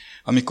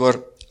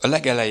 Amikor a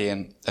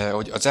legelején,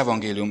 hogy az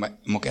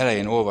evangéliumok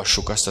elején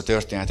olvassuk azt a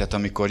történetet,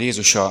 amikor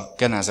Jézus a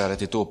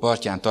Genezáreti tó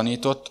partján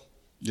tanított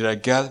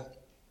reggel,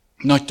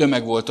 nagy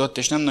tömeg volt ott,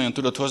 és nem nagyon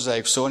tudott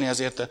hozzájuk szólni,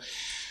 ezért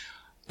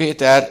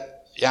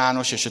Péter,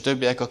 János és a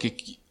többiek,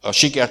 akik a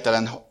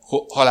sikertelen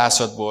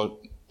halászatból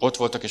ott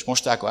voltak és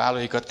mosták a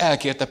állóikat,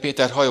 elkérte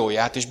Péter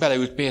hajóját, és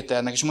beleült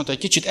Péternek, és mondta,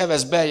 hogy kicsit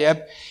evesz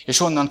beljebb, és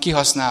onnan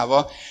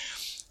kihasználva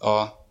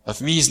a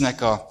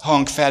víznek a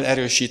hang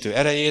felerősítő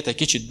erejét, egy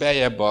kicsit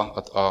beljebb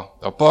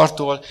a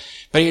parttól,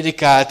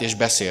 prédikált és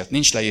beszélt.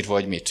 Nincs leírva,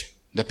 hogy mit.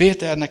 De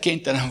Péternek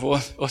kénytelen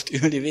volt ott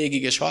ülni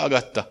végig, és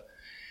hallgatta.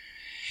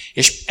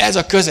 És ez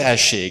a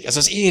közelség, ez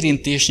az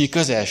érintésnyi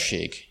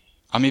közelség,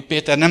 ami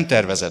Péter nem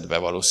tervezett be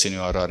valószínű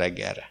arra a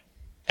reggelre.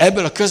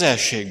 Ebből a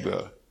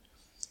közelségből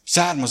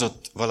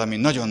származott valami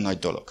nagyon nagy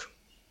dolog.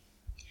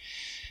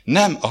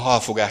 Nem a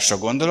halfogásra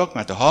gondolok,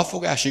 mert a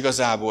halfogás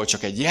igazából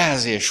csak egy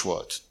jelzés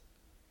volt,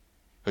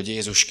 hogy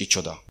Jézus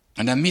kicsoda.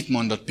 De mit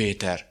mondott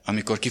Péter,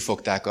 amikor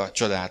kifogták a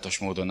csodálatos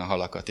módon a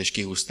halakat, és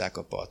kihúzták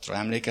a partra?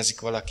 Emlékezik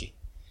valaki?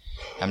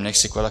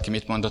 Emlékszik valaki,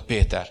 mit mondott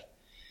Péter?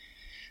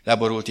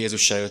 Leborult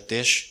Jézus előtt,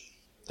 és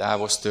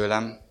távozz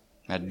tőlem,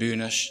 mert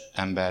bűnös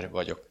ember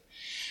vagyok.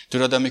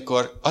 Tudod,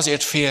 amikor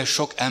azért fél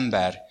sok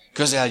ember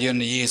közel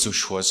jönni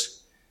Jézushoz,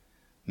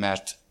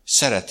 mert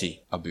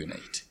szereti a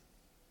bűneit.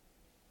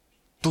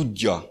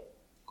 Tudja,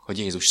 hogy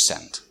Jézus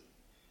szent.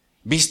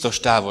 Biztos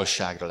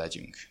távolságra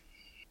legyünk.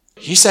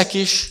 Hiszek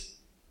is,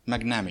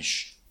 meg nem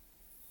is.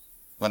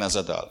 Van ez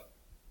a dal.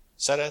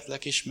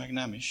 Szeretlek is, meg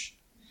nem is.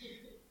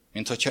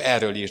 Mint hogyha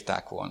erről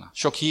írták volna.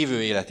 Sok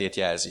hívő életét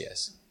jelzi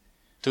ez.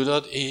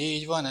 Tudod,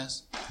 így van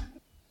ez.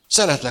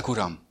 Szeretlek,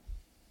 Uram,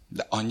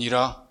 de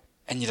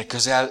ennyire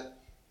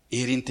közel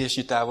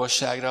érintésnyi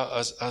távolságra,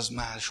 az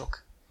már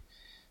sok.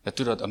 De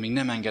tudod, amíg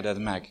nem engeded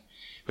meg,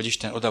 hogy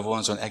Isten oda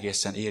vonzon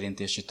egészen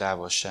érintési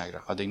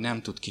távolságra, addig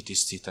nem tud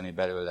kitisztítani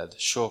belőled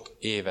sok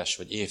éves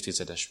vagy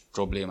évtizedes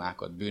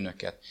problémákat,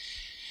 bűnöket,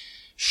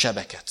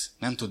 sebeket.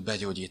 Nem tud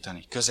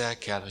begyógyítani. Közel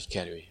kell, hogy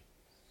kerülj.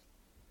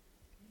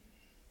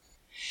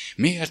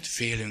 Miért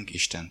félünk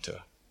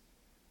Istentől?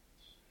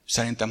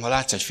 Szerintem, ha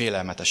látsz egy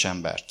félelmetes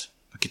embert,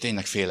 aki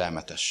tényleg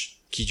félelmetes,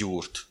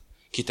 kigyúrt,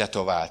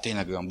 kitetovál,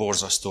 tényleg olyan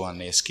borzasztóan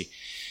néz ki.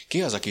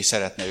 Ki az, aki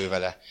szeretne ő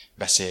vele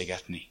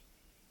beszélgetni?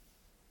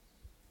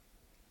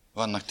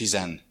 Vannak 10.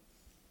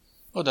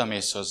 Oda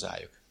mész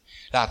hozzájuk.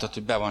 Látod,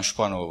 hogy be van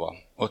spanolva,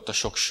 ott a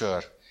sok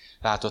sör.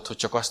 Látod, hogy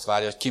csak azt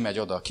várja, hogy ki megy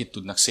oda, kit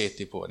tudnak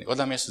széttipolni.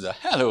 Oda mész oda,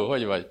 hello,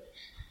 hogy vagy?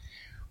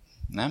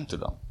 Nem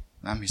tudom,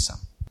 nem hiszem.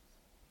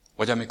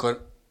 Vagy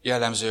amikor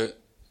jellemző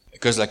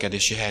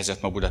közlekedési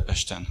helyzet ma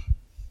Budapesten.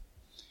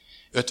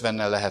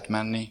 50-nel lehet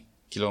menni,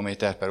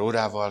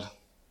 km/h,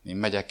 én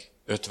megyek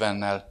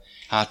 50-nel,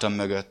 hátam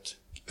mögött,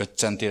 5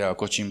 centire a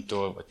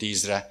kocsimtól, vagy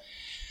 10-re.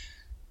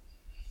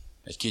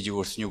 Egy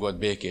kigyúrt, nyugodt,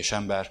 békés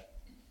ember,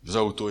 az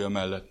autója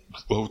mellett,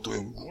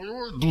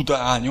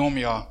 dudál,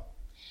 nyomja,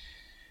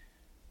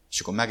 és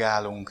akkor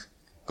megállunk.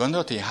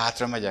 Gondolod, hogy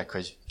hátra megyek,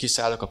 hogy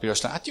kiszállok a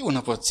pirosnál? Hát jó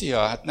napot,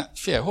 szia, hát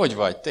fél, hogy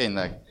vagy,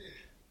 tényleg?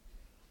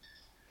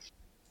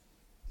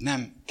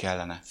 Nem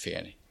kellene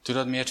félni.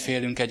 Tudod, miért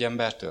félünk egy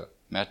embertől?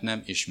 Mert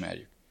nem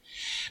ismerjük.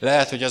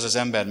 Lehet, hogy az az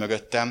ember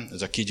mögöttem,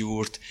 ez a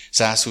kigyúrt,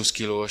 120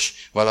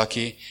 kilós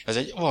valaki, ez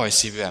egy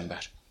vajszívű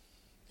ember.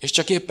 És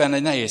csak éppen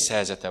egy nehéz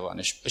helyzete van.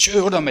 És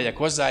ő oda megyek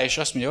hozzá, és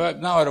azt mondja,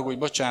 ne haragudj,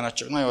 bocsánat,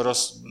 csak nagyon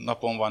rossz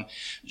napom van,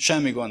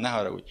 semmi gond, ne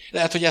haragudj.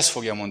 Lehet, hogy ezt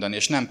fogja mondani,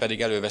 és nem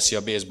pedig előveszi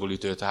a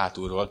baseballütőt a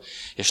hátulról,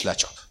 és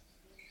lecsap.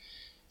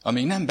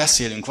 Amíg nem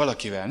beszélünk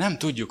valakivel, nem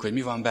tudjuk, hogy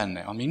mi van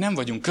benne. Amíg nem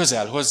vagyunk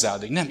közel hozzá,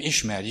 addig nem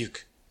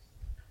ismerjük.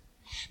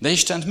 De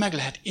Istent meg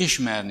lehet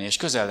ismerni, és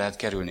közel lehet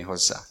kerülni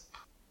hozzá.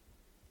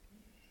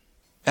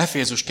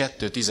 Efézus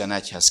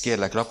 2.11-hez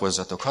kérlek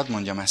lapozzatok, hadd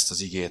mondjam ezt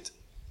az igét,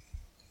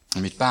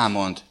 amit Pál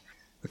mond.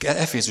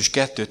 Efézus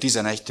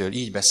 2.11-től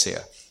így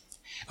beszél.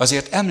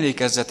 Azért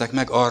emlékezzetek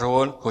meg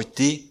arról, hogy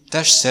ti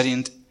test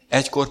szerint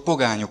egykor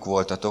pogányok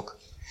voltatok,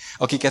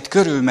 akiket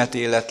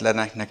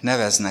körülmetéletleneknek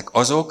neveznek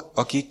azok,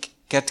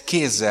 akiket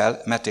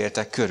kézzel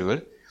metéltek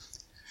körül,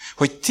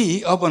 hogy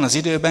ti abban az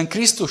időben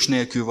Krisztus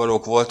nélkül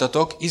valók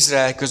voltatok,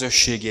 Izrael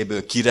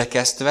közösségéből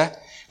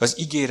kirekesztve, az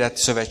ígéret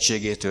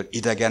szövetségétől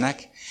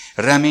idegenek,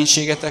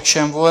 reménységetek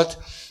sem volt,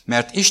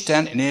 mert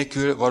Isten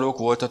nélkül valók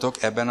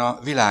voltatok ebben a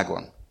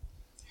világon.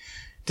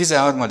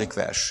 13.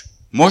 vers.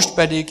 Most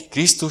pedig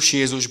Krisztus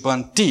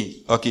Jézusban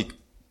ti, akik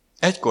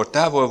egykor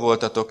távol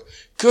voltatok,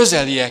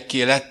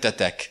 közeliekké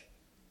lettetek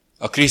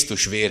a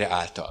Krisztus vére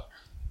által.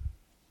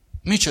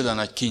 Micsoda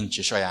nagy kincs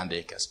és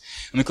ajándék ez.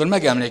 Amikor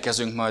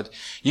megemlékezünk majd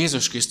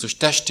Jézus Krisztus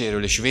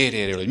testéről és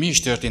véréről, hogy mi is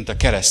történt a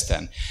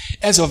kereszten,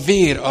 ez a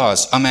vér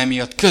az, amely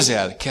miatt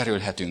közel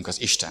kerülhetünk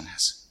az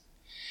Istenhez.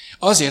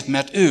 Azért,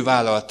 mert ő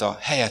vállalta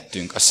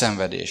helyettünk a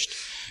szenvedést.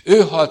 Ő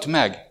halt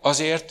meg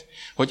azért,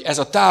 hogy ez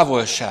a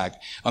távolság,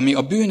 ami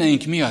a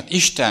bűneink miatt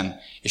Isten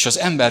és az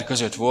ember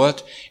között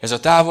volt, ez a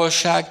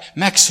távolság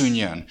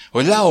megszűnjön,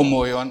 hogy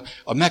leomoljon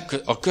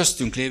a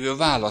köztünk lévő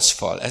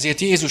válaszfal. Ezért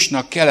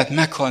Jézusnak kellett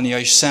meghalnia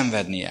és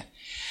szenvednie.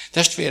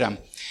 Testvérem,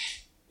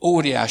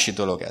 óriási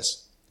dolog ez.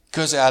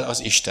 Közel az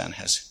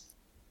Istenhez.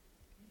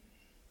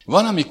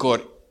 Van,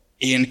 amikor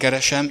én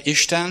keresem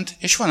Istent,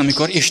 és van,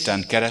 amikor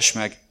Isten keres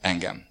meg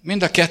engem.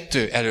 Mind a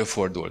kettő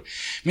előfordul.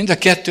 Mind a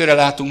kettőre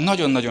látunk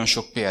nagyon-nagyon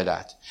sok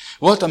példát.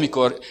 Volt,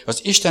 amikor az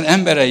Isten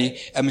emberei,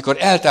 amikor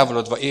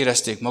eltávolodva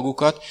érezték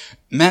magukat,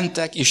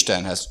 mentek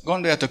Istenhez.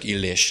 Gondoljatok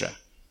Illésre.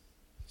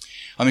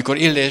 Amikor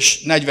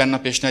Illés 40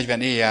 nap és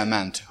 40 éjjel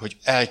ment, hogy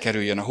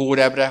elkerüljön a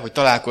Hórebre, hogy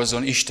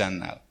találkozzon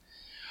Istennel.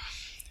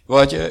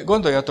 Vagy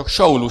gondoljatok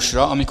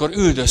Saulusra, amikor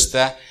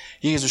üldözte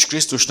Jézus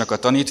Krisztusnak a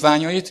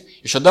tanítványait,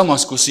 és a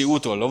damaszkuszi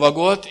úton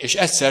lovagolt, és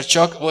egyszer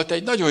csak volt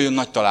egy nagyon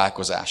nagy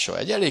találkozása,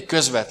 egy elég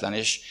közvetlen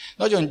és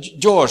nagyon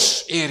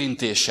gyors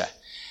érintése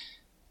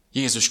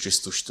Jézus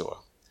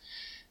Krisztustól.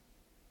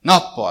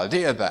 Nappal,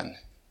 délben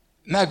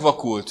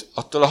megvakult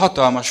attól a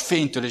hatalmas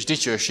fénytől és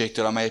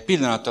dicsőségtől, amely egy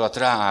pillanat alatt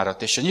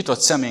rááradt, és a nyitott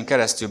szemén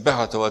keresztül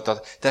behatolt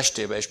a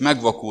testébe, és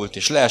megvakult,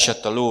 és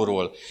leesett a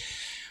lóról.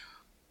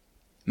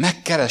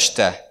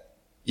 Megkereste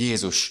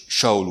Jézus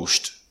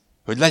Saulust,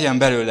 hogy legyen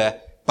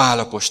belőle Pál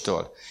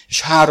apostol.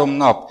 És 3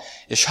 nap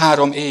és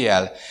 3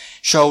 éjjel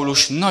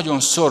Saulus nagyon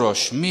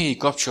szoros, mély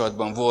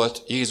kapcsolatban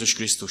volt Jézus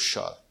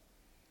Krisztussal.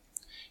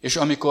 És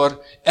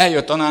amikor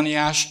eljött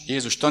Anániás,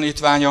 Jézus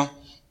tanítványa,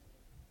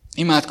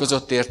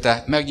 imádkozott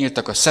érte,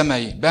 megnyíltak a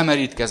szemei,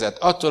 bemerítkezett,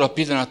 attól a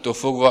pillanattól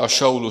fogva a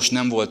Saulus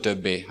nem volt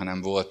többé,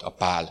 hanem volt a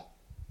Pál.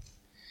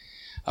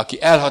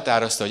 Aki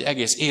elhatározta, hogy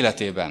egész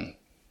életében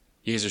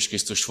Jézus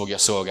Krisztust fogja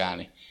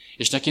szolgálni.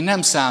 És neki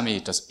nem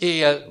számít az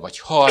él, vagy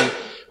hal,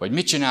 vagy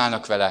mit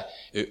csinálnak vele.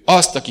 Ő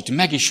azt, akit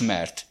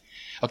megismert,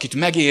 akit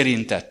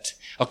megérintett,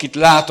 akit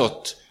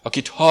látott,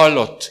 akit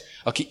hallott,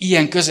 aki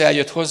ilyen közel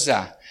jött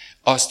hozzá,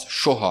 azt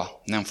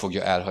soha nem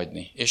fogja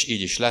elhagyni. És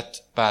így is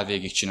lett, Pál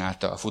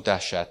végigcsinálta a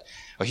futását,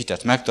 a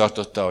hitet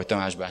megtartotta, ahogy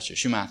Tamás bácsi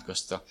is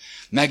imádkozta,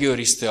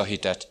 megőrizte a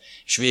hitet,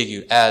 és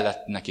végül el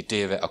lett neki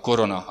téve a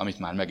korona, amit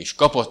már meg is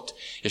kapott,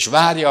 és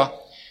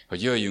várja,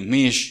 hogy jöjjünk mi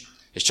is,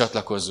 és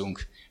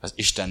csatlakozzunk az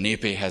Isten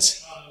népéhez.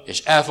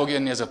 És el fog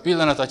jönni ez a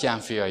pillanat, atyám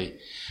fiai.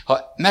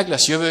 Ha meg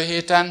lesz jövő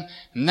héten,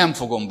 nem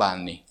fogom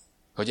bánni,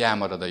 hogy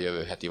elmarad a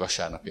jövő heti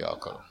vasárnapi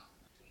alkalom.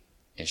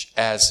 És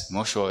ez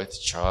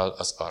mosolyt csal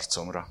az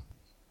arcomra.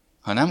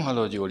 Ha nem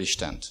hallod jól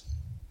Istent,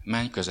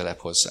 menj közelebb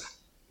hozzá.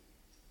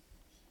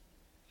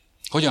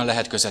 Hogyan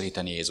lehet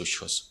közelíteni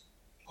Jézushoz?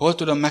 Hol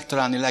tudom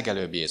megtalálni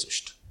legelőbb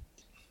Jézust?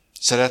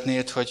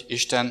 Szeretnéd, hogy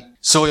Isten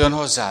szóljon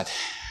hozzád?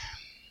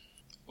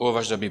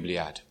 Olvasd a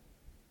Bibliád.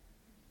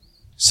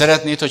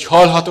 Szeretnéd, hogy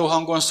hallható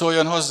hangon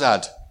szóljon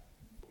hozzád?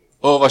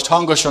 Olvasd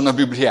hangosan a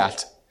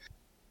Bibliát.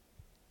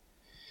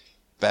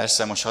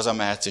 Persze, most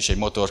hazamehetsz, és egy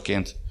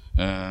motorként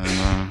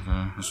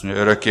azt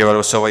mondja,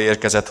 örökkévaló szava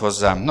érkezett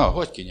hozzám. Na,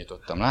 hogy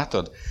kinyitottam,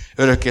 látod?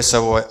 Örökké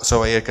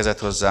szava érkezett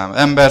hozzám.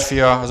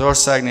 Emberfia, az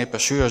ország népe,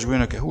 súlyos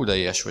bűnöke, hú, de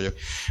ilyes vagyok.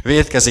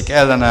 Vétkezik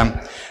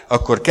ellenem,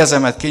 akkor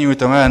kezemet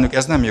kinyújtom ellenük,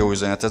 ez nem jó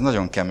üzenet, ez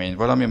nagyon kemény.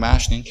 Valami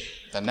más nincs.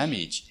 De nem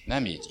így.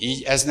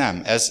 Így, ez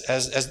nem.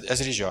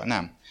 Ez rizsa,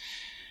 nem.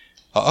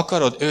 Ha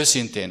akarod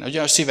őszintén,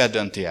 ugye a szíved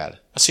dönti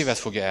el. A szíved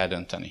fogja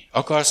eldönteni.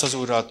 Akarsz az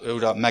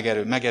Úrral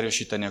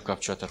megerősíteni a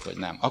kapcsolatot, vagy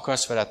nem?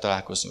 Akarsz vele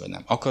találkozni, vagy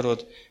nem?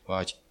 Akarod,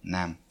 vagy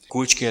nem?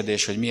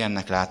 Kulcskérdés, hogy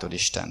milyennek látod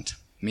Istent.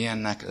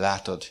 Milyennek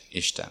látod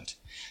Istent.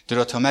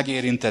 Tudod, ha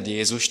megérinted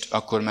Jézust,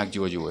 akkor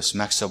meggyógyulsz,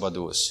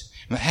 megszabadulsz.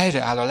 Mert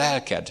helyreáll a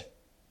lelked.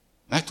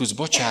 Meg tudsz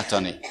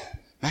bocsátani,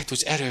 meg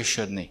tudsz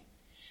erősödni.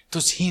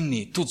 Tudsz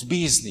hinni, tudsz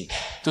bízni,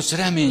 tudsz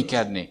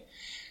reménykedni.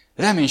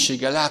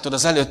 Reménységgel látod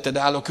az előtted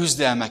álló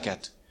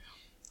küzdelmeket.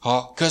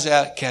 Ha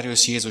közel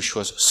kerülsz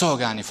Jézushoz,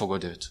 szolgálni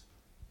fogod őt.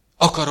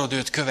 Akarod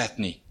őt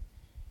követni.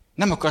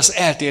 Nem akarsz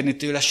eltérni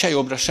tőle se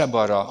jobbra, se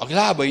balra. A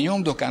lábai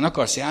nyomdokán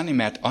akarsz járni,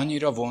 mert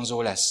annyira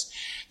vonzó lesz.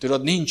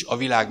 Tudod, nincs a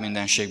világ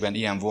mindenségben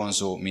ilyen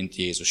vonzó, mint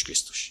Jézus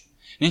Krisztus.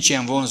 Nincs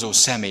ilyen vonzó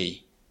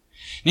személy.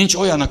 Nincs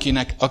olyan,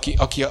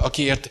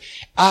 akiért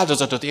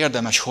áldozatot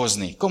érdemes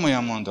hozni.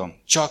 Komolyan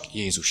mondom, csak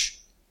Jézus.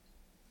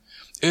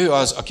 Ő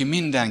az, aki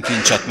minden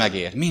kincset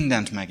megér,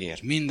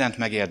 mindent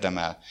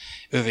megérdemel.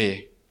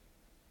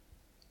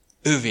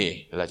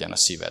 Övé legyen a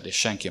szíved, és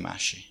senki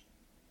másé.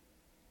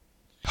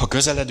 Ha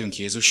közeledünk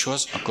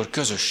Jézushoz, akkor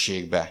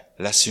közösségbe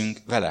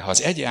leszünk vele. Ha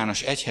az 1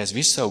 János 1-hez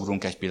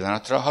visszaugrunk egy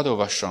pillanatra, hadd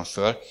olvassam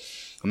föl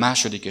a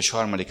 2. és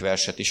 3.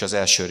 verset is az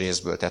első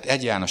részből. Tehát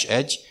 1 János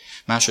 1,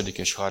 2.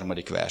 és 3.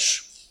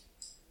 vers.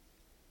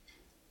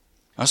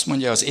 Azt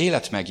mondja, az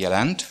élet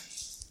megjelent,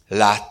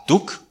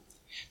 láttuk,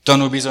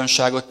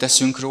 tanúbizonyságot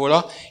teszünk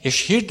róla,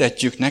 és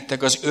hirdetjük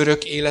nektek az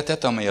örök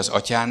életet, amely az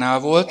Atyánál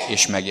volt,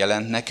 és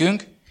megjelent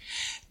nekünk.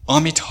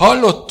 Amit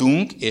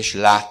hallottunk és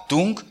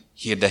láttunk,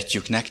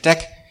 hirdetjük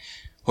nektek,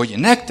 hogy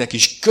nektek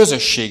is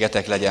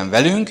közösségetek legyen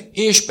velünk,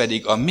 és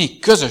pedig a mi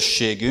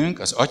közösségünk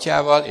az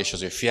Atyával és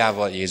az ő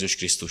fiával, Jézus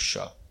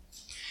Krisztussal.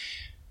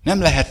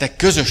 Nem lehetek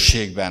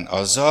közösségben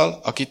azzal,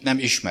 akit nem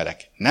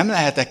ismerek. Nem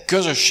lehetek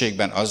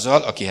közösségben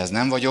azzal, akihez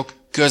nem vagyok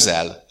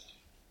közel.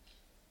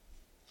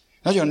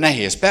 Nagyon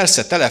nehéz.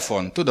 Persze,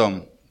 telefon,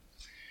 tudom.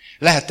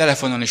 Lehet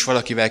telefonon is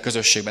valakivel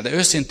közösségben, de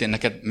őszintén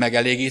neked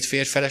megelégít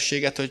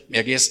férfeleséget, hogy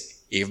egész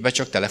évben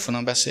csak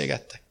telefonon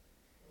beszélgettek?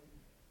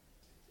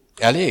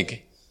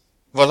 Elég?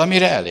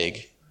 Valamire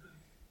elég.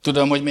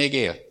 Tudom, hogy még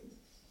él.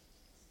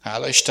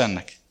 Hála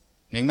Istennek.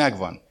 Még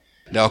megvan.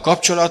 De a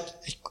kapcsolat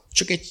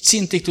csak egy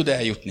szintig tud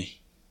eljutni.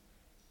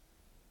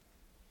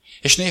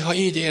 És néha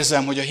így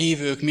érzem, hogy a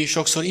hívők, mi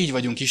sokszor így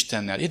vagyunk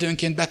Istennel.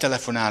 Időnként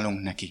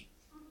betelefonálunk neki.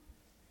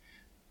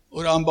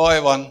 Uram, baj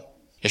van,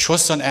 és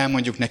hosszan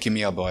elmondjuk neki,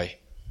 mi a baj.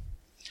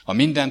 A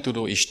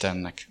mindentudó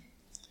Istennek.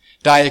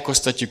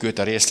 Tájékoztatjuk őt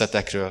a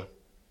részletekről,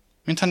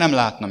 mintha nem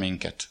látna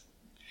minket.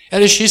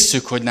 El is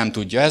hisszük, hogy nem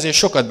tudja, ezért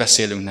sokat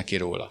beszélünk neki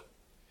róla.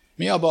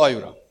 Mi a baj,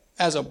 Uram?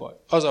 Ez a baj,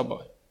 az a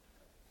baj.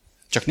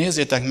 Csak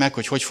nézzétek meg,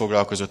 hogy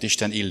foglalkozott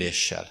Isten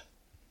Illéssel.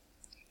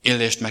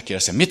 Illést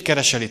megkérdezte, mit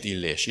keresel itt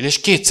Illés? Illés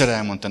 2-szer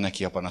elmondta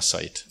neki a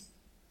panaszait.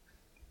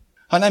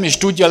 Ha nem is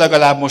tudja,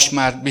 legalább most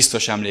már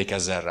biztos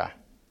emlékezzen rá.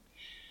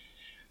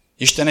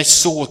 Isten egy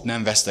szót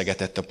nem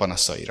vesztegetett a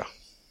panaszaira.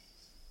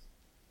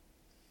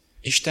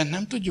 Isten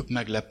nem tudjuk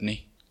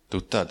meglepni.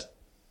 Tudtad?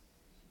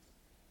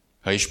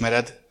 Ha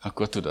ismered,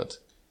 akkor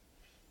tudod.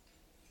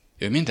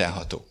 Ő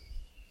mindenható.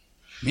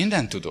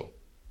 Mindentudó.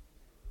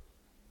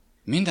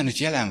 Mindenütt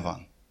jelen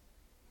van.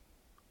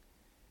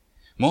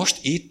 Most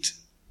itt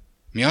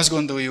mi azt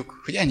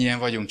gondoljuk, hogy ennyien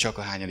vagyunk, csak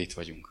ahányan itt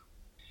vagyunk.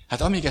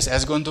 Hát amíg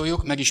ezt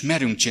gondoljuk, meg is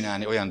merünk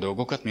csinálni olyan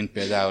dolgokat, mint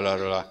például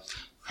arról a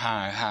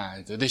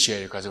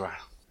dicsérjük az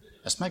Urat.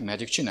 Ezt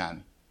megmerjük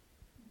csinálni.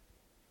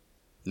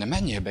 De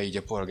menjél be így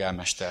a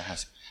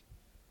polgármesterhez.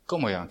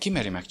 Komolyan, ki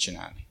meri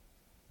megcsinálni?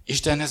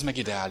 Istenhez meg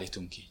ide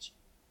állítunk így.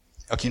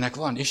 Akinek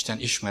van Isten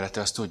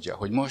ismerete, az tudja,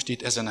 hogy most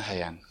itt ezen a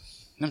helyen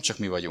nem csak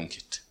mi vagyunk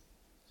itt.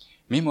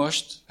 Mi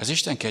most az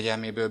Isten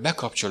kegyelméből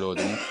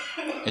bekapcsolódunk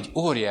egy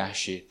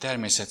óriási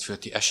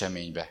természetföldi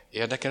eseménybe.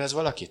 Érdekel ez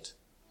valakit?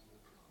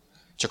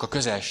 Csak a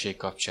közelség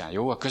kapcsán,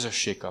 jó? A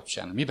közösség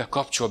kapcsán. Mibe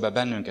kapcsol be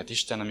bennünket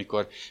Isten,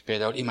 amikor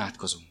például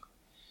imádkozunk?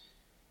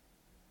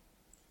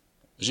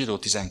 Zsidó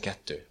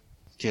 12.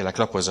 Kérlek,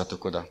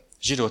 lapozzatok oda.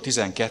 Zsidó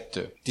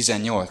 12,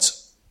 18.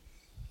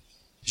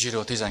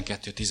 Zsidó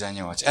 12,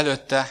 18.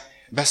 Előtte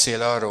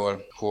beszél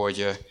arról,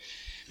 hogy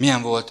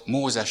milyen volt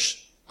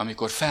Mózes,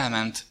 amikor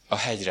felment a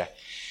hegyre.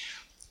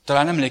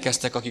 Talán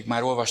emlékeztek, akik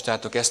már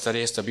olvastátok ezt a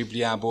részt a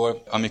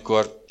Bibliából,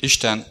 amikor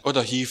Isten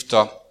oda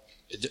hívta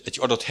egy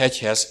adott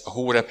hegyhez, a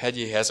Hóreb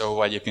hegyéhez,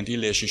 ahova egyébként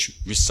Illés is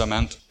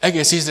visszament.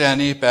 Egész Izrael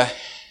népe,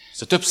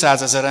 ez a több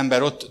százezer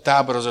ember ott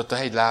táborozott a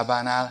hegy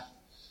lábánál,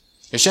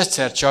 és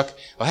egyszer csak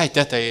a hegy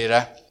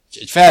tetejére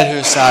egy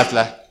felhő szállt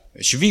le,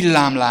 és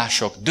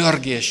villámlások,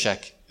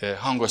 dörgések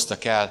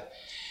hangoztak el,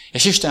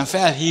 és Isten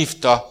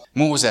felhívta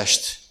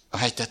Mózest a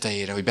hegy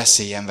tetejére, hogy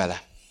beszéljen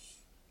vele.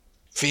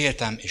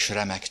 Féltem és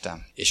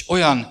remegtem. És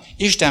olyan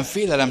Isten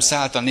félelem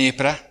szállt a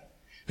népre,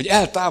 hogy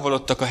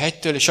eltávolodtak a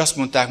hegytől, és azt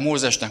mondták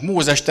Mózesnek,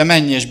 Mózes, te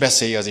menj és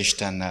beszélj az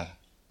Istennel.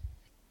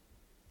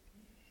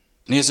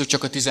 Nézzük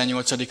csak a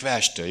 18.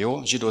 verstől,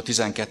 jó? Zsidó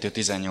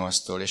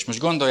 12-18-tól. És most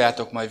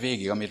gondoljátok majd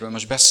végig, amiről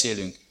most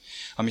beszélünk,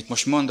 amit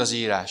most mond az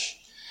írás.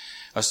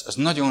 Az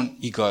nagyon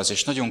igaz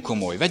és nagyon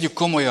komoly. Vegyük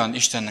komolyan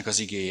Istennek az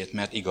igéjét,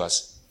 mert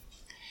igaz.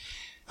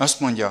 Azt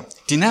mondja,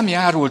 ti nem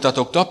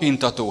járultatok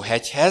tapintató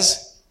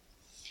hegyhez,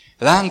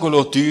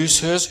 lángoló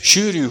tűzhöz,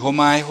 sűrű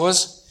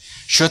homályhoz,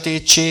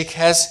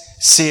 sötétséghez,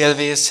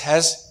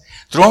 szélvészhez,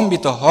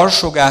 trombita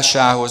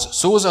harsogásához,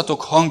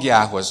 szózatok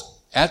hangjához.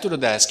 El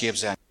tudod ezt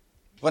képzelni?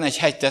 Van egy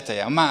hegy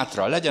teteje, a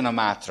Mátra, legyen a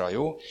Mátra,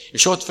 jó?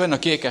 És ott fönn a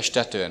kékes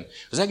tetőn.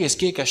 Az egész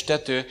kékes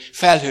tető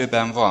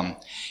felhőben van,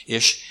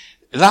 és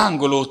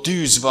lángoló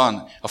tűz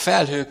van, a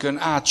felhőkön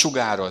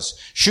átsugároz,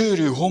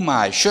 sűrű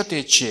homály,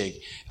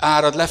 sötétség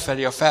árad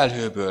lefelé a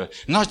felhőből,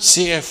 nagy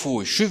szél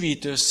fúj,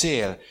 süvítő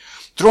szél,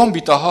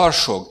 trombita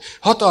harsog,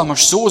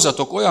 hatalmas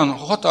szózatok, olyan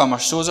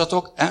hatalmas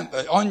szózatok,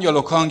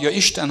 angyalok hangja,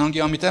 Isten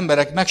hangja, amit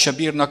emberek meg se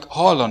bírnak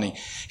hallani.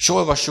 És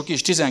olvassuk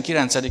is,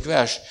 19.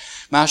 vers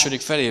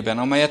második felében,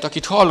 amelyet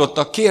akit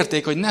hallottak,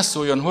 kérték, hogy ne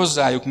szóljon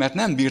hozzájuk, mert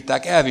nem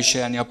bírták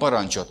elviselni a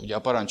parancsot. Ugye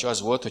a parancs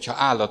az volt, hogy ha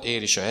állat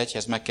ér is a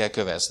hegyhez, meg kell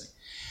kövezni.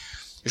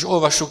 És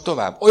olvassuk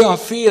tovább. Olyan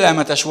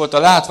félelmetes volt a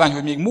látvány,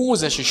 hogy még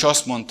Mózes is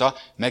azt mondta,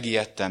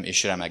 megijedtem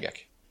és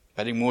remegek.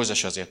 Pedig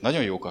Mózes azért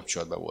nagyon jó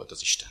kapcsolatban volt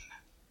az Istennel.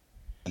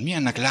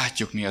 Milyennek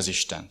látjuk mi az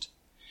Istent?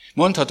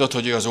 Mondhatod,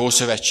 hogy ő az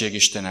Ószövetség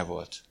Istene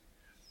volt.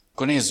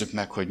 Akkor nézzük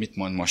meg, hogy mit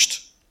mond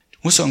most.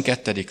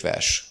 22.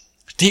 vers.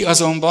 Ti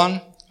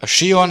azonban a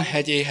Sion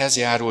hegyéhez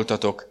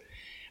járultatok,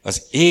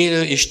 az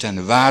élő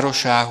Isten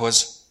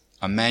városához,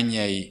 a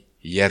mennyei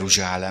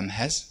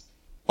Jeruzsálemhez,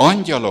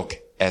 angyalok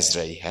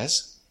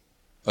ezreihez,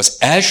 az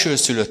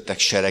elsőszülöttek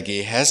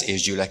seregéhez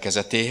és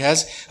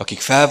gyülekezetéhez, akik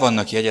fel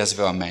vannak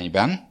jegyezve a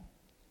mennyben,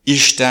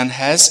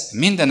 Istenhez,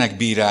 mindenek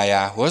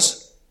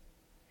bírájához,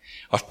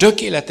 a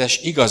tökéletes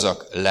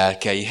igazak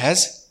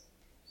lelkeihez,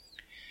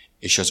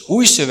 és az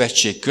új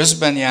szövetség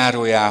közben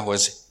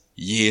járójához,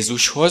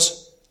 Jézushoz,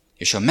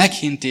 és a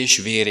meghintés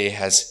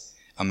véréhez,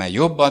 amely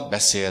jobbat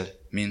beszél,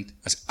 mint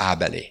az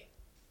Ábelé.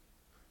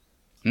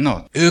 No,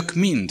 ők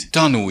mind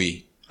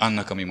tanúi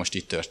annak, ami most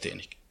itt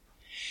történik.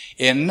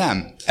 Én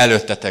nem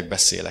előttetek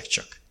beszélek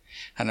csak,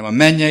 hanem a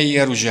mennyei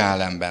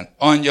Jeruzsálemben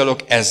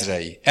angyalok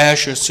ezrei,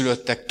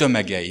 elsőszülöttek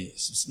tömegei,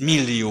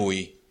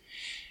 milliói,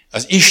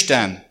 az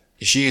Isten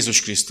és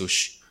Jézus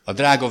Krisztus, a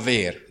drága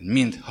vér,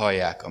 mind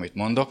hallják, amit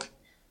mondok,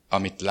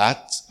 amit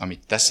látsz,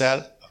 amit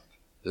teszel,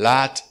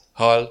 lát,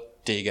 hall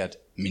téged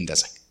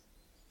mindezek.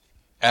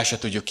 El se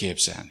tudjuk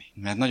képzelni,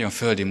 mert nagyon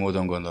földi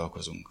módon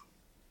gondolkozunk.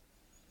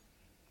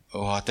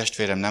 Ha a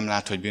testvérem nem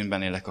lát, hogy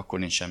bűnben élek, akkor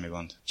nincs semmi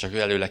gond. Csak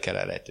előle kell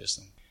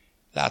elrejtőznem.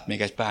 Lát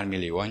még egy pár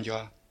millió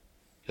angyal,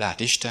 lát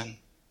Isten,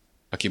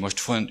 aki most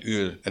font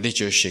ül a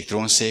dicsőség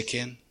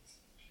trónszékén,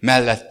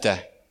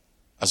 mellette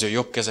az ő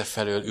jobb keze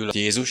felől ül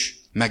Jézus,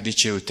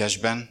 megdicsőült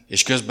testben,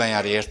 és közben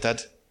jár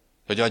érted,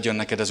 hogy adjon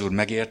neked az Úr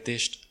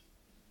megértést.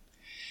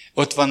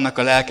 Ott vannak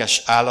a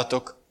lelkes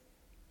állatok,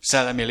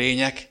 szellemi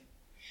lények,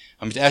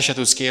 amit el se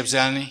tudsz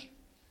képzelni,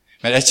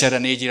 mert egyszerre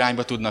 4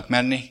 irányba tudnak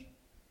menni.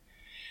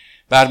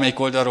 Bármelyik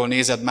oldalról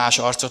nézed, más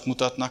arcot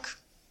mutatnak.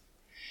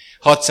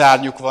 6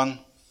 szárnyuk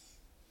van,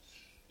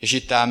 és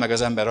itt áll meg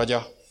az ember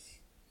agya.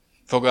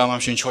 Fogalmam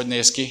sincs, hogy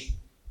néz ki.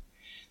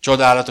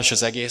 Csodálatos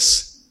az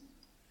egész.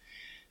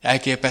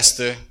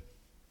 Elképesztő.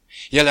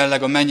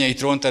 Jelenleg a mennyei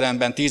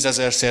trónteremben 10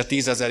 000-szer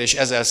 10 000 és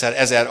 1000-szer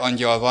 1000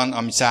 angyal van,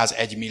 ami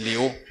 101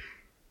 millió.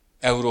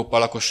 Európa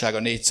lakossága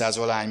 400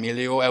 valány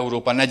millió,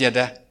 Európa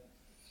negyede.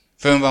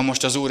 Fönn van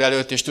most az Úr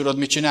előtt, és tudod,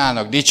 mit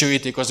csinálnak?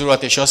 Dicsőítik az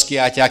Urat, és azt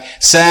kiáltják,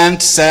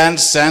 szent, szent,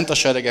 szent a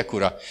seregek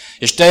Ura.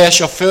 És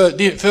teljes a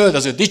föld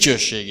az ő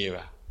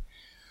dicsőségével.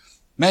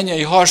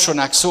 Mennyei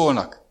harsonák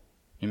szólnak.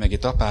 Mi meg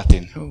itt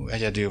apátén,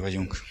 egyedül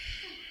vagyunk.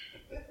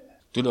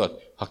 Tudod,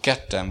 ha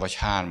 2 vagy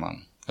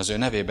 3 az ő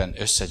nevében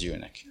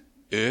összegyűlnek,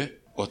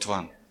 ő ott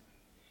van.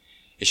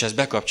 És ez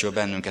bekapcsol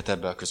bennünket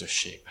ebbe a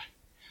közösségbe.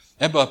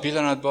 Ebbe a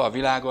pillanatban a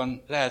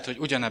világon lehet, hogy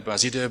ugyanebben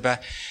az időben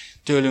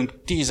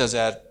tőlünk 10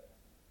 000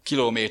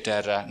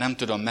 kilométerre, nem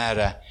tudom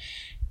merre,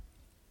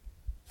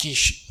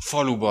 kis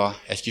faluba,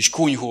 egy kis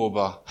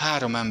kunyhóba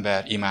 3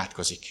 ember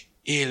imádkozik.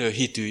 Élő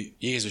hitű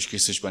Jézus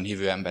Krisztusban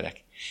hívő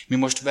emberek. Mi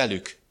most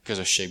velük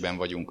közösségben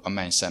vagyunk a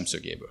menny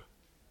szemszögéből.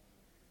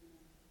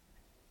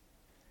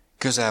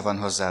 Közel van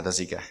hozzád az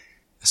ige,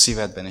 a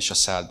szívedben és a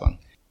szádban.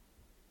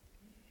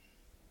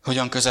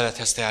 Hogyan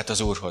közeledhetsz tehát az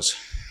Úrhoz?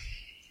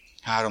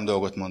 3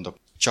 dolgot mondok,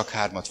 csak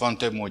 3, van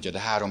több módja, de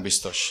 3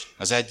 biztos.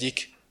 Az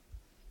egyik,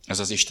 az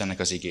az Istennek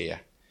az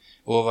igéje.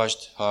 Olvasd,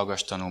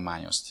 hallgass,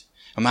 tanulmányozd.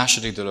 A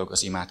második dolog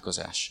az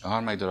imádkozás, a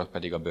harmadik dolog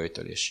pedig a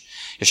böjtölés.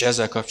 És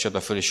ezzel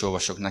kapcsolatban föl is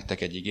olvasok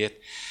nektek egy igét,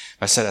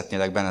 mert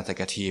szeretnélek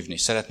benneteket hívni.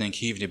 Szeretnénk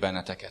hívni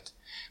benneteket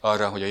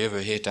arra, hogy a jövő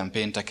héten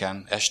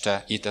pénteken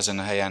este itt ezen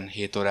a helyen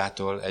 7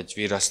 órától egy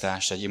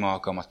virasztást, egy ima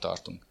alkalmat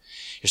tartunk.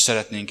 És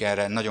szeretnénk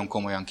erre nagyon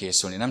komolyan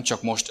készülni. Nem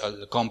csak most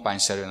a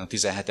kampányszerűen a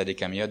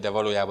 17-e miatt, de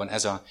valójában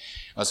ez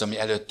az, ami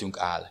előttünk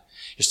áll.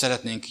 És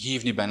szeretnénk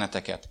hívni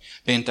benneteket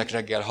péntek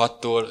reggel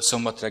 6-tól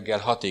szombat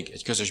reggel 6-ig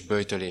egy közös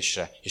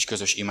böjtölésre és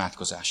közös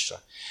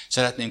imádkozásra.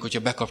 Szeretnénk, hogyha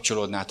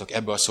bekapcsolódnátok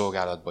ebbe a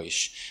szolgálatba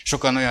is.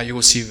 Sokan olyan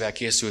jó szívvel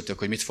készültök,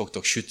 hogy mit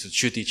fogtok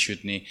sütit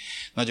sütni.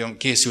 Nagyon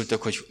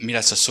készültök, hogy mi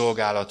lesz a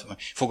szolgálat,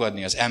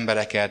 fogadni az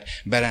embereket,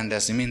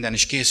 berendezni minden,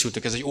 és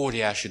készültök, ez egy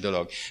óriási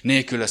dolog.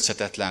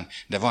 Nélkülözhetetlen,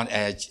 de van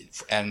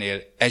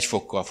ennél egy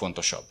fokkal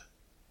fontosabb.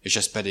 És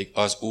ez pedig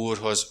az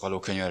Úrhoz való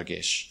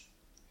könyörgés.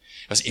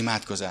 Az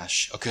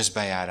imádkozás, a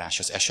közbejárás,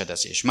 az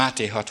esedezés.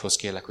 Máté 6-hoz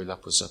kérlek, hogy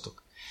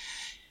lapozzatok.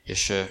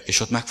 És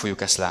ott meg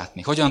fogjuk ezt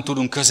látni. Hogyan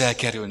tudunk közel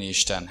kerülni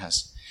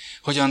Istenhez?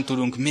 Hogyan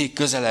tudunk még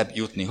közelebb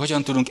jutni?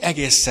 Hogyan tudunk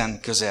egészen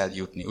közel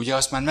jutni? Ugye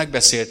azt már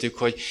megbeszéltük,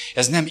 hogy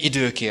ez nem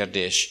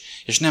időkérdés,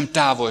 és nem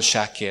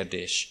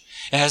távolságkérdés.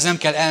 Ehhez nem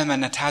kell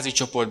elmenned házi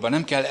csoportba,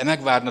 nem kell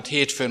megvárnod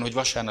hétfőn, hogy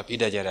vasárnap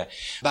ide gyere.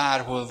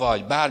 Bárhol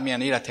vagy,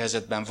 bármilyen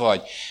élethelyzetben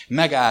vagy,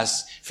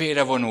 megállsz,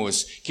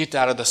 félrevonulsz,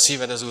 kitárod a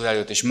szíved az Úr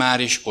előtt, és már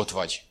is ott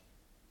vagy.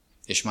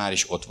 És már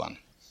is ott van.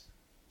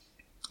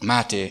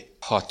 Máté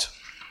 6.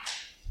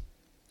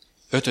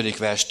 5.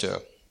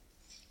 verstől.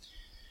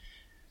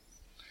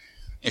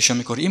 És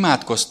amikor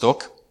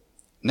imádkoztok,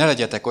 ne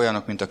legyetek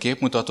olyanok, mint a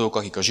képmutatók,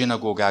 akik a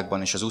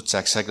zsinagógákban és az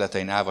utcák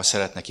szegletein állva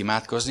szeretnek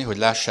imádkozni, hogy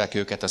lássák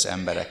őket az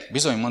emberek.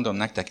 Bizony mondom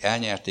nektek,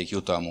 elnyerték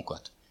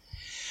jutalmukat.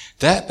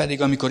 Te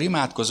pedig, amikor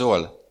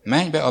imádkozol,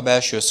 menj be a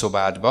belső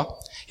szobádba,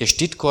 és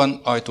titkon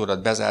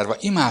ajtódat bezárva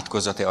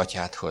imádkozz a te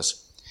atyádhoz.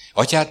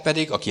 Atyád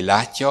pedig, aki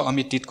látja,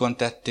 amit titkon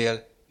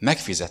tettél,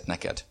 megfizet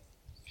neked.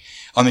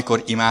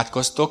 Amikor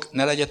imádkoztok,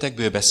 ne legyetek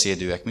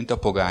bőbeszédűek, mint a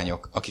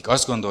pogányok, akik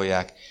azt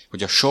gondolják,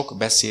 hogy a sok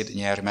beszéd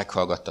nyer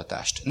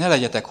meghallgattatást. Ne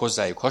legyetek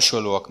hozzájuk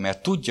hasonlóak,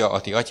 mert tudja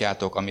a ti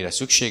atyátok, amire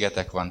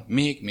szükségetek van,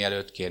 még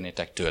mielőtt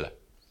kérnétek tőle.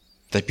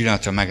 De egy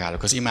pillanatra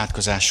megállok. Az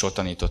imádkozásról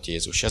tanított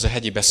Jézus. Ez a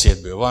hegyi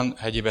beszédből van.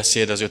 A hegyi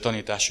beszéd az ő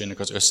tanításainak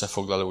az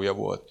összefoglalója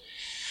volt.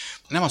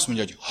 Nem azt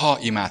mondja, hogy ha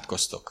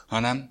imádkoztok,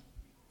 hanem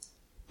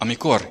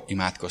amikor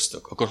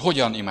imádkoztok, akkor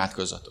hogyan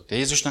imádkozzatok. De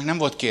Jézusnak nem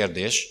volt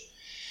kérdés,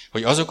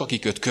 hogy azok,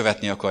 akik őt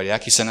követni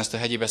akarják, hiszen ezt a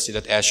hegyi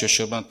beszédet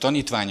elsősorban a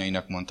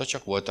tanítványainak mondta,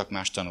 csak voltak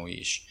más tanúi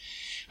is.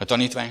 A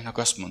tanítványoknak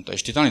azt mondta,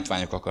 és ti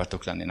tanítványok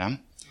akartok lenni,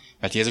 nem?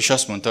 Mert Jézus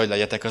azt mondta, hogy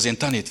legyetek az én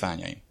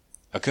tanítványaim,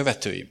 a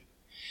követőim.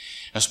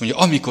 Azt mondja,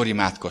 amikor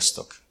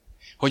imádkoztok,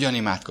 hogyan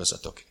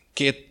imádkozzatok?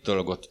 2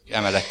 dolgot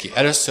emelek ki.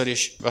 Először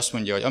is azt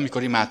mondja, hogy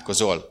amikor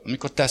imádkozol,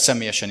 amikor te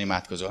személyesen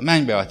imádkozol,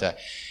 menj be a te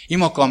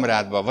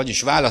imakamrádba,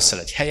 vagyis válasszál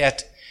egy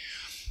helyet,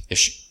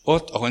 és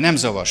ott, ahol nem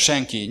zavar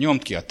senki,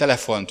 nyomd ki a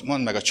telefont,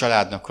 mondd meg a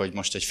családnak, hogy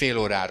most egy fél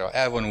órára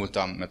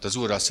elvonultam, mert az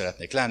Úrral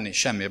szeretnék lenni,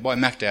 semmi baj,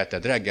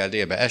 megteheted reggel,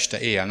 délbe, este,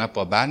 éjjel,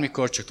 nappal,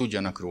 bármikor, csak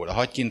tudjanak róla,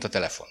 hagyd kint a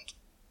telefont.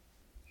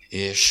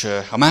 És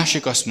a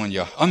másik azt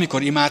mondja,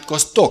 amikor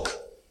imádkoztok,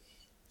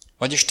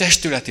 vagyis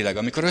testületileg,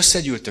 amikor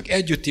összegyűltök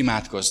együtt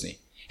imádkozni,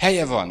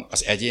 helye van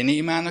az egyéni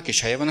imának,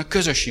 és helye van a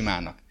közös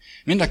imának.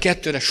 Mind a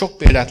kettőre sok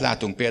példát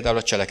látunk, például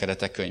a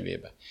Cselekedetek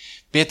könyvébe.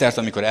 Pétert,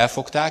 amikor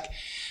elfogták,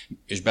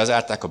 és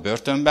bezárták a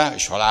börtönbe,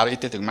 és halálra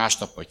ítélték,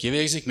 másnap majd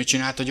kivégzik, mit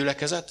csinált a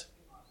gyülekezet?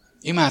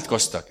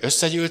 Imádkoztak,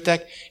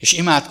 összegyűltek, és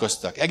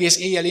imádkoztak. Egész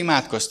éjjel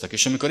imádkoztak,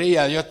 és amikor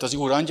éjjel jött az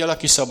Úr angyala,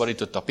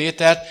 kiszabadította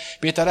Pétert,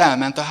 Péter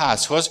elment a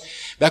házhoz,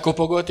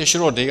 bekopogott, és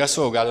Rodég a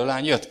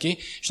szolgálólány jött ki,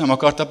 és nem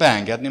akarta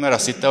beengedni, mert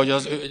azt hitte,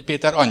 hogy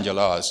Péter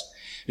angyala az.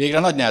 Végre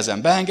nagy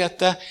nehezen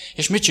beengedte,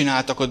 és mit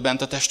csináltak ott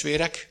bent a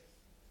testvérek?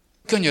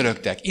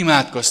 Könyörögtek,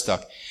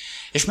 imádkoztak,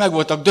 és meg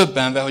voltak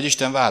döbbenve, hogy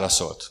Isten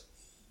válaszolt.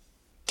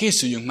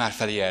 Készüljünk már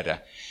felé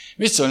erre.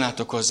 Mit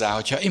szólnátok hozzá,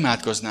 hogyha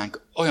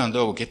imádkoznánk olyan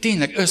dolgokért,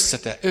 tényleg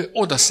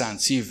odaszánt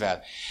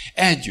szívvel,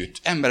 együtt,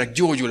 emberek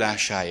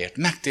gyógyulásáért,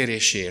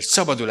 megtéréséért,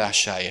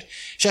 szabadulásáért,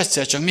 és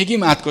egyszer csak még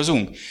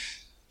imádkozunk,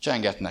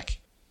 csengetnek.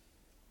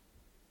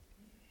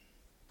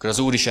 Akkor az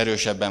Úr is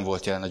erősebben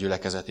volt jelen a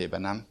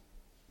gyülekezetében, nem?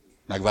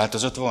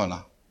 Megváltozott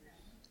volna?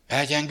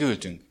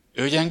 Elgyengültünk?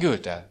 Ő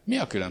gyengült el? Mi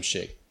a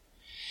különbség?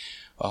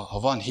 Ha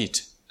van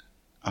hit,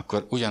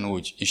 akkor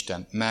ugyanúgy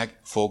Isten meg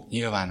fog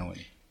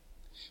nyilvánulni.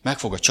 Meg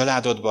fog a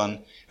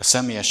családodban, a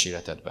személyes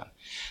életedben.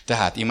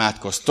 Tehát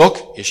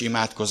imádkoztok, és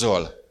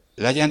imádkozol.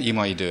 Legyen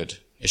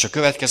imaidőd. És a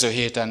következő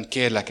héten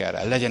kérlek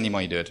erre, legyen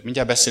imaidőd.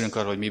 Mindjárt beszélünk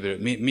arról, hogy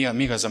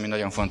mi az, ami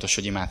nagyon fontos,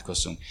 hogy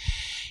imádkozzunk.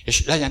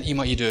 És legyen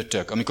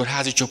imaidőtök, amikor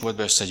házi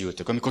csoportba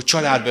összegyűltök, amikor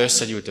családba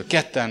összegyűltök,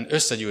 ketten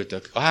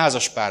összegyűltök, a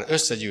házaspár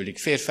összegyűlik,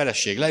 férj,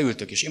 feleség,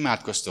 leültök és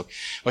imádkoztok.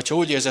 Vagy ha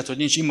úgy érzed, hogy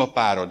nincs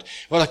imapárod,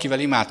 valakivel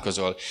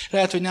imádkozol,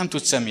 lehet, hogy nem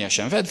tudsz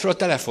személyesen, vedd fel a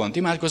telefont,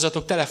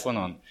 imádkozzatok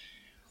telefonon.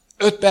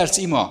 5 perc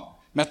ima,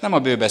 Mert nem a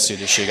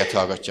bőbeszédűséget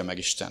hallgatja meg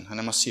Isten,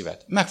 hanem a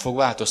szívet. Meg fog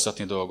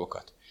változtatni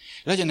dolgokat.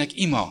 Legyenek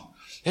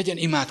legyen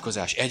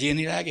imádkozás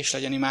egyénileg, és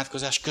legyen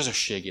imádkozás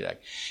közösségileg.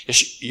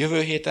 És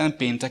jövő héten,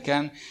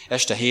 pénteken,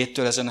 este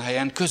 7-től ezen a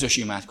helyen közös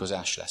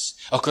imádkozás lesz.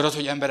 Akarod,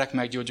 hogy emberek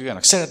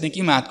meggyógyuljanak? Szeretnénk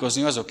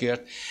imádkozni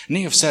azokért,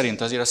 név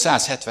szerint azért a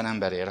 170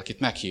 emberért, akit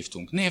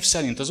meghívtunk. Név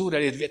szerint az Úr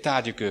elé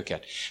tárgyuk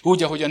őket.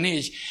 Úgy, ahogy a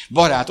 4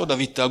 barát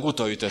odavitte a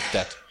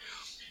gutaütöttet.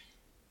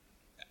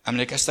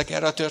 Emlékeztek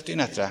erre a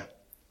történetre?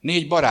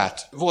 4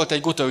 barát. Volt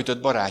egy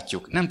gutaütött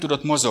barátjuk. Nem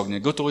tudott mozogni.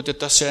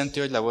 Gutaütött azt jelenti,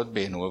 hogy le volt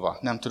bénulva.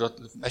 Nem tudott,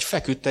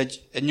 feküdt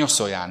egy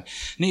nyoszóján.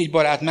 4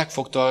 barát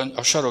megfogta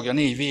a sarokja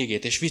 4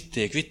 végét, és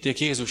vitték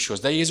Jézushoz.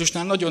 De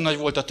Jézusnál nagyon nagy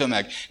volt a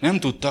tömeg. Nem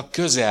tudtak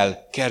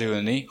közel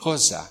kerülni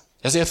hozzá.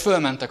 Ezért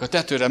fölmentek a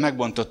tetőre,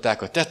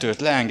 megbontották a tetőt,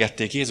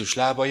 leengedték Jézus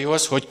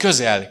lábaihoz, hogy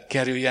közel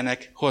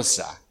kerüljenek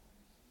hozzá.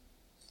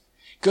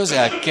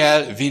 Közel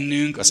kell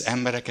vinnünk az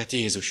embereket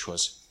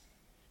Jézushoz.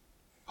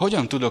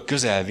 Hogyan tudok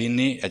közel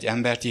vinni egy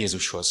embert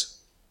Jézushoz?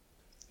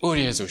 Úr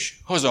Jézus,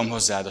 hozom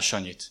hozzád a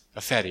Sanyit,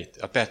 a Ferit,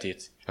 a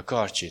Petit, a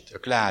Karcsit, a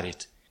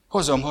Klárit.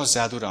 Hozom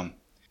hozzád,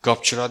 Uram.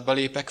 Kapcsolatba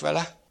lépek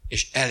vele,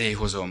 és elé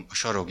hozom a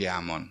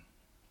sarokjámon.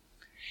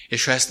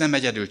 És ha ezt nem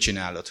egyedül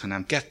csinálod,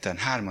 hanem 2,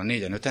 3,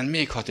 4, 5,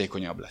 még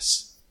hatékonyabb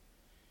lesz.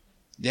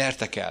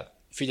 Gyertek el,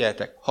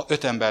 figyeljetek, ha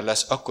 5 ember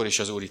lesz, akkor is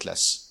az Úr itt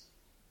lesz.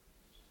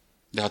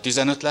 De ha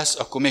 15 lesz,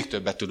 akkor még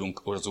többet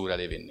tudunk az Úr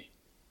elé vinni.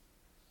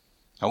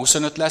 Ha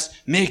 25 lesz,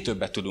 még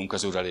többet tudunk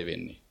az Úr elé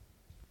vinni.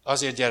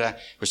 Azért gyere,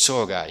 hogy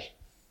szolgálj,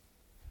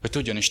 hogy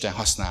tudjon Isten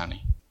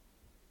használni.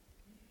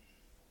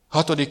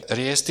 6.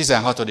 rész,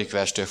 16.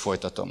 verstől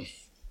folytatom.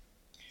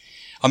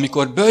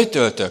 Amikor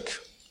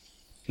böjtöltök,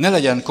 ne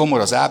legyen komor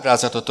az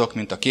ábrázatotok,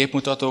 mint a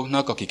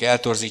képmutatóknak, akik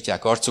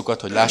eltorzítják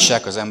arcukat, hogy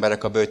lássák az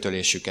emberek a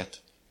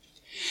böjtölésüket.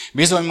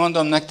 Bizony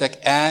mondom nektek,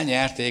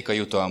 elnyerték a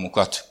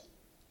jutalmukat.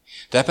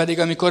 Te pedig,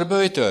 amikor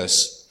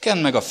böjtölsz,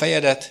 kend meg a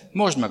fejedet,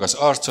 mosd meg az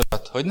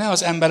arcodat, hogy ne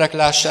az emberek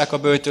lássák a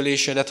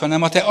böjtölésedet,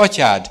 hanem a te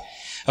atyád,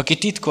 aki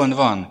titkon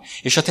van,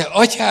 és a te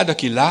atyád,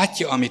 aki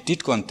látja, amit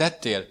titkon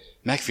tettél,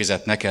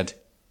 megfizet neked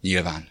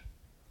nyilván.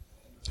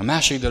 A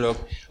másik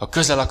dolog, ha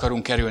közel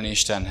akarunk kerülni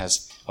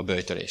Istenhez, a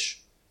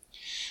böjtölés.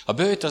 A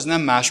böjt az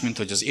nem más, mint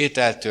hogy az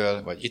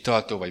ételtől, vagy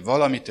italtól, vagy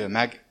valamitől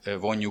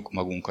megvonjuk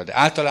magunkat. De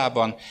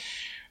általában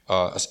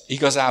az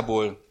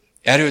igazából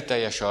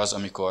erőteljes az,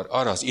 amikor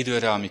arra az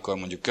időre, amikor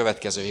mondjuk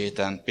következő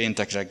héten,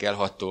 péntek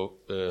reggel 6-tól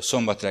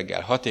szombat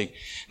reggel 6-ig,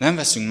 nem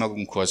veszünk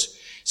magunkhoz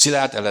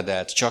szilárd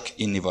eledelt, csak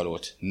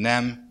innivalót.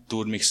 Nem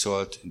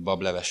turmixolt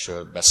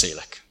bablevesről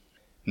beszélek.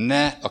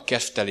 Ne a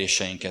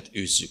kedvteléseinket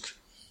űzzük.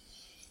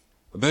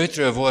 A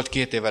böjtről volt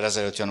 2 évvel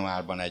ezelőtt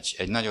januárban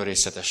egy nagyon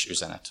részletes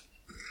üzenet.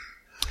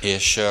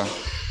 És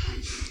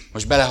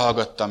most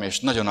belehallgattam, és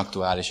nagyon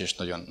aktuális, és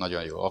nagyon,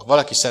 nagyon jó. Ha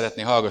valaki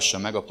szeretné, hallgassa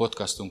meg, a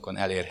podcastunkon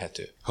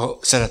elérhető. Ha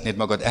szeretnéd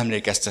magad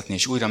emlékeztetni,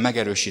 és újra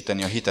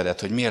megerősíteni a hitedet,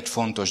 hogy miért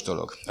fontos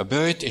dolog. A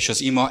böjt és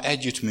az ima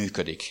együtt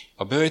működik.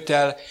 A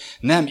böjttel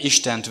nem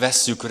Istent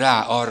vesszük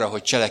rá arra,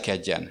 hogy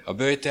cselekedjen. A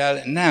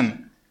böjttel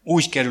nem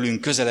úgy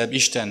kerülünk közelebb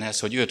Istenhez,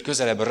 hogy őt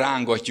közelebb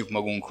rángatjuk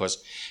magunkhoz,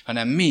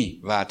 hanem mi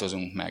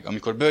változunk meg.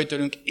 Amikor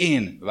böjtölünk,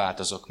 én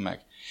változok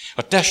meg.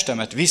 A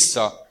testemet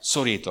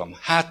visszaszorítom,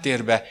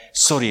 háttérbe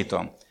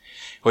szorítom,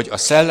 hogy a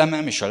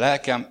szellemem és a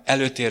lelkem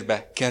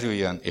előtérbe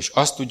kerüljön, és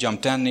azt tudjam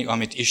tenni,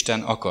 amit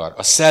Isten akar.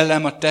 A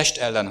szellem a test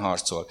ellen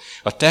harcol,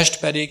 a test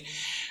pedig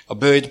a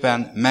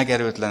böjtben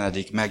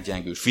megerőtlenedik,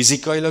 meggyengül.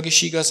 Fizikailag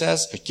is igaz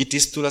ez, hogy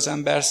kitisztul az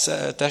ember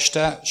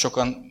teste,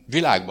 sokan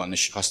világban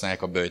is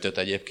használják a böjtöt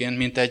egyébként,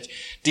 mint egy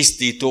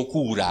tisztító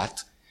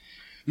kúrát.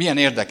 Milyen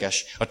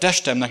érdekes, a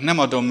testemnek nem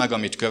adom meg,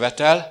 amit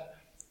követel,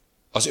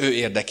 az ő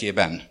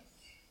érdekében.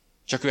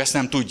 Csak ő ezt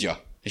nem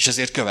tudja, és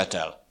ezért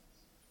követel.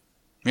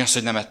 Mi az,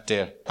 hogy nem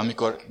ettél?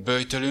 Amikor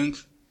böjtölünk,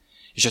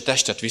 és a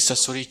testet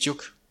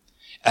visszaszorítjuk,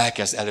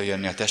 elkezd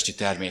előjönni a testi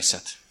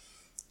természet.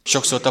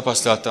 Sokszor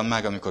tapasztaltam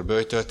meg, amikor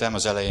böjtöltem,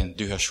 az elején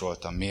dühös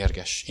voltam,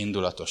 mérges,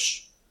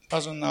 indulatos.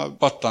 Azonnal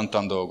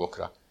pattantam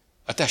dolgokra.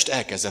 A test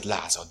elkezdett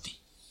lázadni.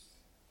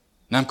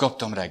 Nem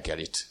kaptam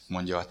reggelit,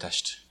 mondja a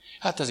test.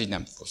 Hát ez így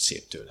nem volt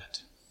szép tőled.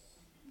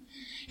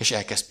 És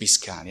elkezd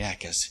piszkálni,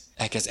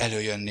 elkezd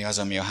előjönni az,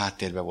 ami a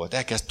háttérben volt.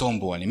 Elkezd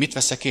tombolni. Mit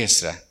veszek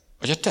észre?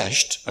 Hogy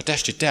a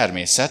testi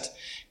természet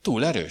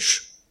túl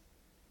erős.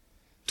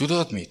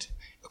 Tudod mit?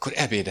 Akkor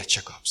ebédet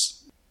se kapsz.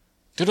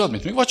 Tudod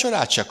mit? Még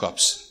vacsorát se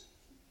kapsz.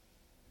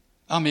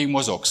 Amíg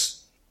mozogsz.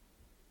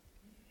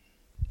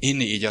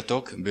 Inni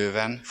igyatok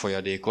bőven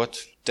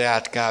folyadékot,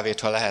 teát, kávét,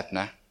 ha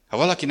lehetne. Ha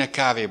valakinek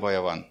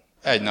kávébaja van,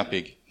 1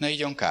 napig, ne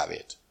igyon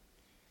kávét.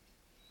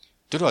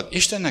 Tudod,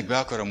 Istennek be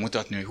akarom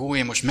mutatni, hogy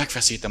én most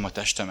megfeszítem a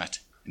testemet.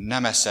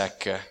 Nem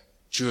eszek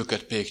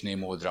csülköt pékné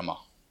módra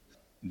ma.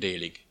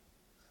 Délig.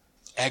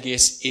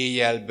 Egész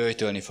éjjel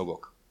böjtölni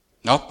fogok.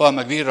 Nappal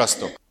meg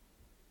virrasztok.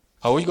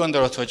 Ha úgy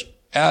gondolod, hogy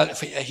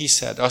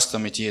elhiszed azt,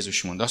 amit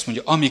Jézus mond, azt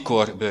mondja,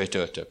 amikor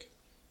böjtöltök.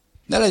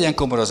 Ne legyen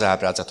komor az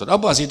ábrázatod.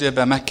 Abban az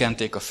időben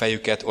megkenték a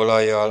fejüket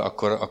olajjal,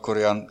 akkor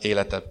olyan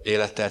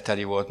élettel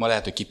teli volt. Ma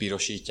lehet, hogy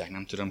kipirosítják,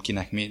 nem tudom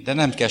kinek mi, de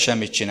nem kell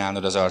semmit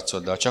csinálnod az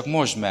arcoddal, csak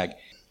mosd meg.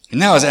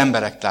 Ne az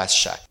emberek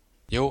lássák.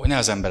 Jó? Ne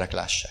az emberek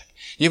lássák.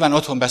 Nyilván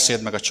otthon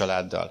beszéld meg a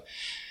családdal.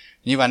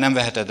 Nyilván nem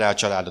veheted rá a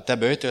családot. Te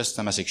böjtölsz,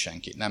 nem eszik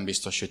senki. Nem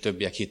biztos, hogy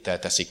többiek hittel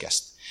teszik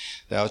ezt.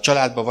 De a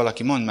családban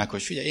valaki mond meg,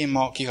 hogy figyelj, én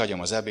ma kihagyom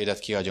az ebédet,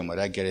 kihagyom a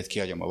reggelit,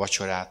 kihagyom a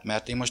vacsorát,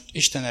 mert én most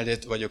Isten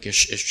előtt vagyok,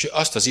 és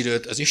azt az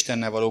időt az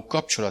Istennel való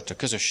kapcsolatra,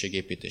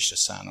 közösségépítésre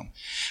szánom.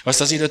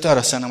 Azt az időt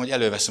arra szánom, hogy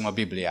előveszem a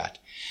Bibliát.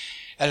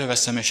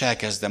 Előveszem és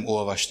elkezdem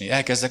olvasni.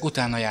 Elkezdek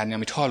utána járni,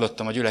 amit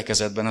hallottam a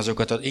gyülekezetben,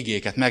 azokat az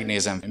igéket,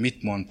 megnézem,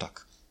 mit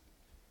mondtak.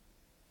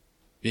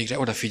 Végre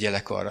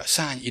odafigyelek arra.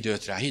 Szállj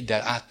időt rá, hidd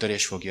el,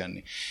 áttörés fog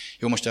jönni.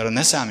 Jó, most arra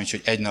ne számíts,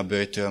 hogy egy nap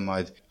böjtöl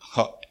majd.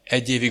 Ha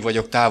egy évig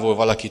vagyok távol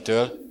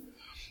valakitől,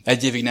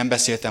 egy évig nem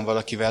beszéltem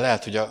valakivel,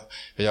 lehet, hogy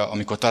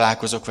amikor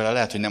találkozok vele,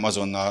 lehet, hogy nem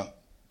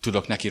azonnal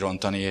tudok neki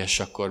rontani, és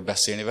akkor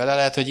beszélni vele.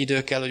 Lehet, hogy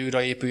idő kell, hogy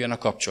újra épüljön a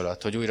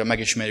kapcsolat, hogy újra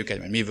megismerjük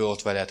egymást, mi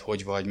volt veled,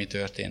 hogy vagy, mi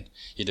történt.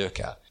 Idő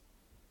kell.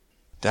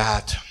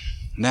 Tehát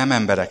nem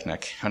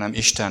embereknek, hanem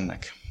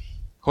Istennek.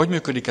 Hogy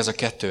működik ez a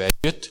kettő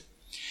együtt?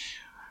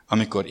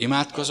 Amikor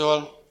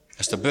imádkozol,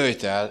 ezt a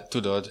böjtel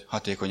tudod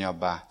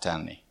hatékonyabbá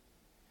tenni.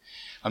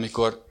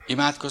 Amikor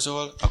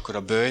imádkozol, akkor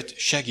a böjt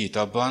segít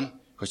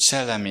abban, hogy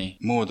szellemi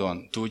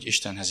módon tudj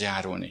Istenhez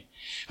járulni.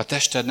 A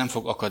tested nem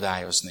fog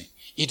akadályozni.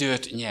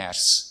 Időt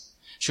nyersz.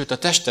 Sőt, a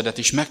testedet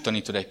is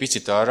megtanítod egy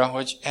picit arra,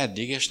 hogy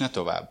eddig és ne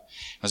tovább.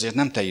 Azért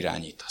nem te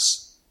irányítasz.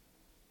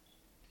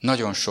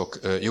 Nagyon sok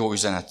jó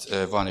üzenet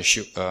van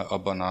és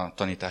abban a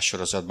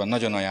tanítássorozatban.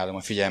 Nagyon ajánlom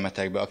a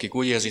figyelmetekbe, akik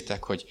úgy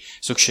érzitek, hogy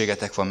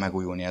szükségetek van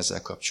megújulni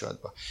ezzel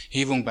kapcsolatban.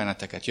 Hívunk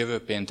benneteket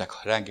jövő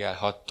péntek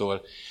reggel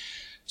 6-tól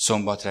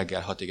szombat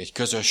reggel 6-ig egy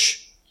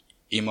közös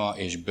ima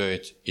és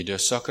böjt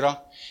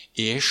időszakra,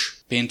 és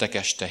péntek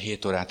este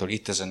 7 órától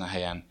itt ezen a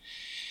helyen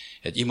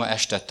egy ima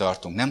estet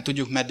tartunk. Nem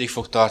tudjuk, meddig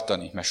fog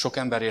tartani, mert sok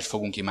emberért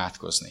fogunk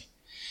imádkozni.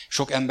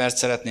 Sok embert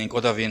szeretnénk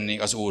odavinni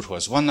az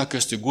Úrhoz. Vannak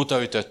köztük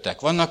gutaütöttek,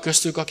 vannak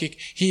köztük,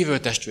 akik hívő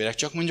testvérek,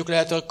 csak mondjuk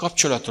lehet a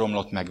kapcsolat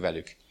romlott meg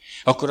velük.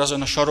 Akkor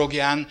azon a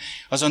sarogján,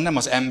 azon nem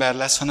az ember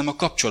lesz, hanem a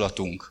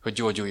kapcsolatunk, hogy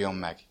gyógyuljon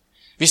meg.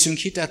 Viszünk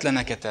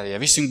hitetleneket eléje,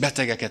 viszünk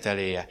betegeket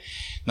eléje.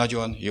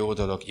 Nagyon jó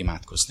dolog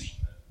imádkozni.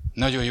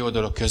 Nagyon jó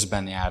dolog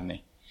közben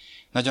járni.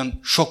 Nagyon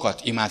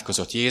sokat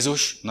imádkozott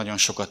Jézus, nagyon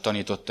sokat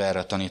tanította erre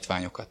a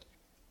tanítványokat.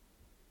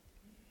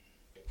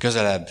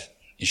 Közelebb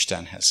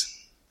Istenhez.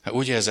 Ha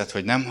úgy érzed,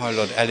 hogy nem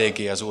hallod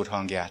eléggé az Úr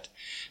hangját,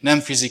 nem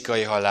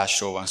fizikai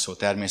hallásról van szó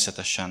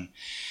természetesen.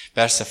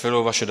 Persze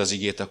felolvasod az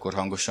igét, akkor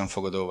hangosan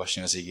fogod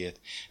olvasni az igét.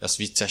 Ez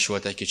vicces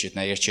volt egy kicsit,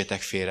 ne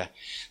értsétek félre.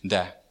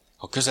 De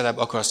ha közelebb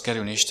akarsz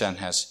kerülni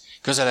Istenhez,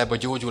 közelebb a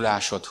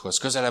gyógyulásodhoz,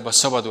 közelebb a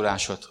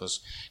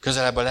szabadulásodhoz,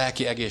 közelebb a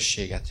lelki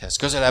egészségedhez,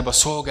 közelebb a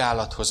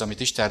szolgálathoz, amit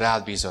Isten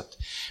rád bízott,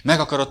 meg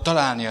akarod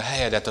találni a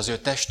helyedet az ő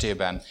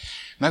testében,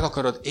 meg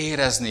akarod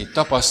érezni,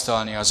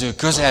 tapasztalni az ő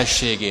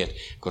közelségét,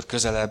 akkor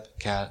közelebb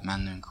kell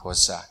mennünk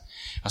hozzá.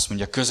 Azt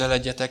mondja,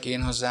 közeledjetek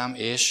én hozzám,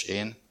 és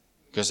én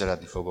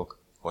közeledni fogok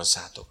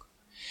hozzátok.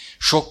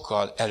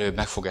 Sokkal előbb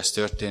meg fog ez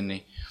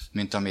történni,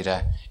 mint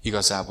amire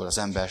igazából az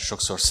ember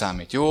sokszor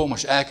számít. Jó,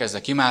 most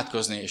elkezdek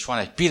imádkozni, és van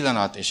egy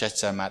pillanat, és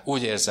egyszer már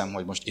úgy érzem,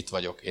 hogy most itt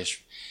vagyok.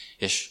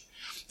 És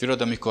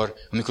tudod, amikor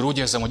úgy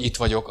érzem, hogy itt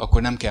vagyok,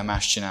 akkor nem kell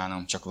más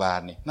csinálnom, csak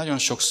várni. Nagyon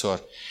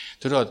sokszor,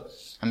 tudod,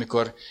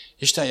 amikor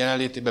Isten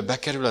jelenlétébe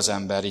bekerül az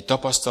ember, így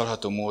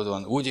tapasztalható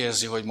módon, úgy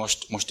érzi, hogy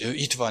most ő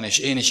itt van, és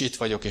én is itt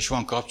vagyok, és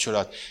van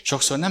kapcsolat,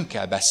 sokszor nem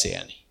kell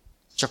beszélni,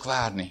 csak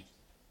várni.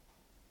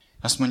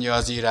 Azt mondja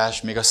az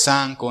írás, még a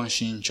szánkon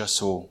sincs a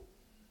szó,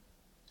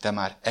 te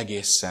már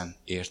egészen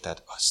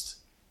érted azt.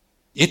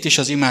 Itt is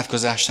az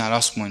imádkozásnál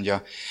azt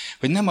mondja,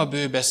 hogy nem a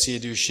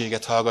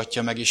bőbeszédűséget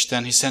hallgatja meg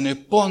Isten, hiszen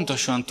ő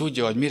pontosan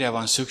tudja, hogy mire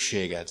van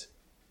szükséged.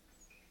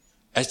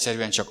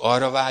 Egyszerűen csak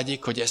arra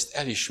vágyik, hogy ezt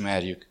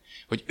elismerjük,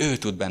 hogy ő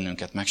tud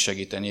bennünket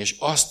megsegíteni, és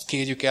azt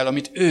kérjük el,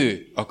 amit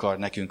ő akar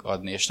nekünk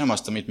adni, és nem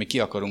azt, amit mi ki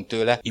akarunk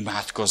tőle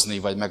imádkozni,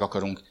 vagy meg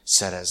akarunk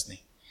szerezni.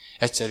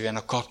 Egyszerűen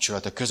a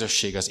kapcsolat, a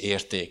közösség az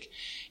érték.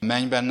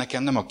 Mennyben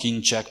nekem nem a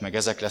kincsek, meg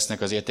ezek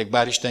lesznek az érték,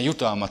 bár Isten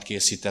jutalmat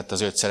készített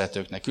az őt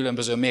szeretőknek,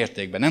 különböző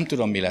mértékben, nem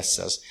tudom, mi lesz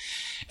az.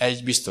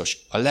 Egy biztos,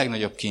 a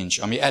legnagyobb kincs,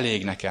 ami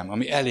elég nekem,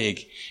 ami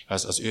elég,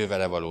 az ő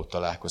vele való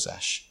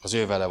találkozás, az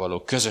ő vele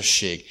való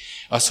közösség,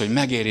 az, hogy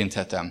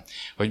megérinthetem,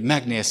 hogy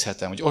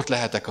megnézhetem, hogy ott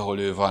lehetek, ahol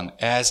ő van.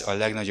 Ez a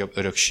legnagyobb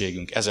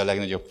örökségünk, ez a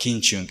legnagyobb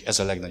kincsünk, ez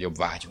a legnagyobb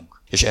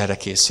vágyunk. És erre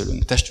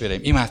készülünk.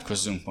 Testvéreim,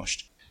 imádkozzunk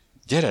most.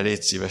 Gyere,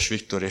 légy szíves,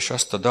 Viktor, és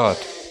azt a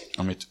dalt,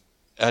 amit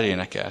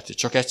elénekelti,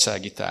 csak egyszer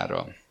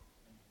gitárral,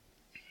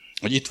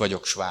 hogy itt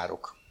vagyok, s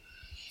várok,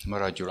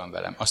 maradj Uram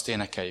velem, azt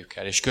énekeljük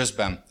el, és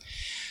közben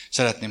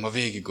szeretném, ha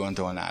végig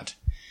gondolnád.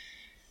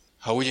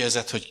 Ha úgy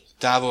érzed, hogy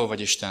távol vagy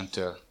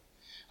Istentől,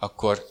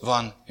 akkor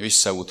van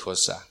visszaút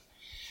hozzá.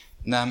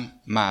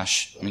 Nem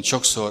más, mint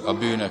sokszor a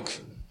bűnök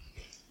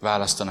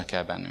választanak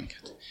el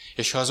bennünket.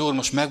 És ha az Úr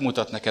most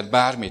megmutat neked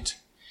bármit,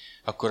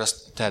 akkor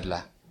azt tedd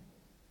le.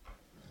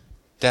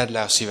 Tedd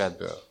le a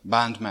szívedből,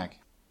 bánd meg.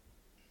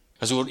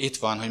 Az Úr itt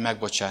van, hogy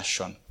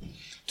megbocsásson.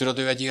 Tudod,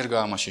 ő egy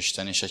irgalmas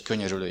Isten és egy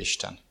könyörülő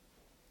Isten.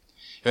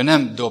 Ő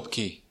nem dob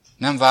ki,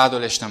 nem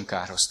vádol és nem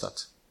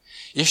kárhoztat.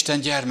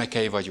 Isten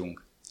gyermekei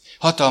vagyunk.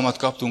 Hatalmat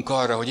kaptunk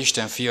arra, hogy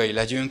Isten fiai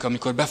legyünk,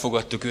 amikor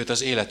befogadtuk őt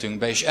az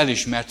életünkbe, és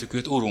elismertük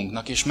őt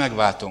Urunknak és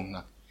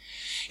megváltónknak.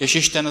 És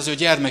Isten az ő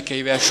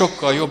gyermekeivel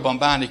sokkal jobban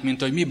bánik,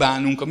 mint hogy mi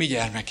bánunk a mi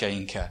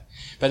gyermekeinkkel.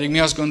 Pedig mi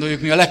azt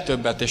gondoljuk, mi a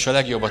legtöbbet és a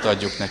legjobbat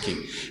adjuk neki.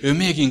 Ő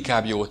még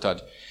inkább jót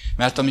ad.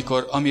 Mert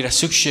amire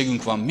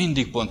szükségünk van,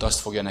 mindig pont azt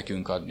fogja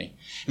nekünk adni.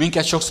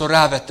 Minket sokszor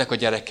rávettek a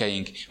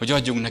gyerekeink, hogy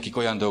adjunk nekik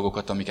olyan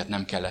dolgokat, amiket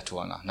nem kellett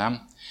volna,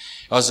 nem?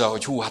 Azzal,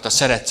 hogy ha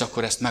szeretsz,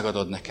 akkor ezt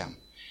megadod nekem.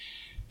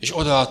 És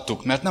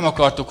odaadtuk, mert nem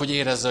akartuk, hogy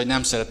érezze, hogy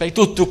nem szeret. Pedig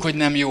tudtuk, hogy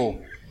nem jó.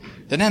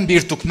 De nem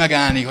bírtuk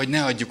megállni, hogy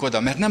ne adjuk oda,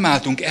 mert nem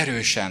álltunk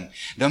erősen.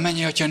 De a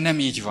mennyei Atya nem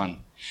így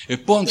van.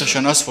 Ő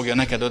pontosan azt fogja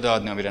neked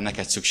odaadni, amire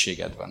neked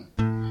szükséged van.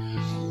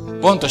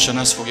 Pontosan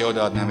azt fogja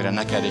odaadni, amire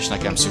neked és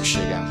nekem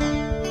szükségem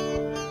van.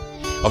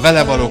 A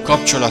vele való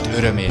kapcsolat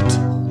örömét,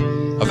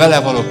 a vele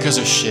való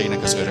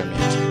közösségnek az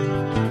örömét.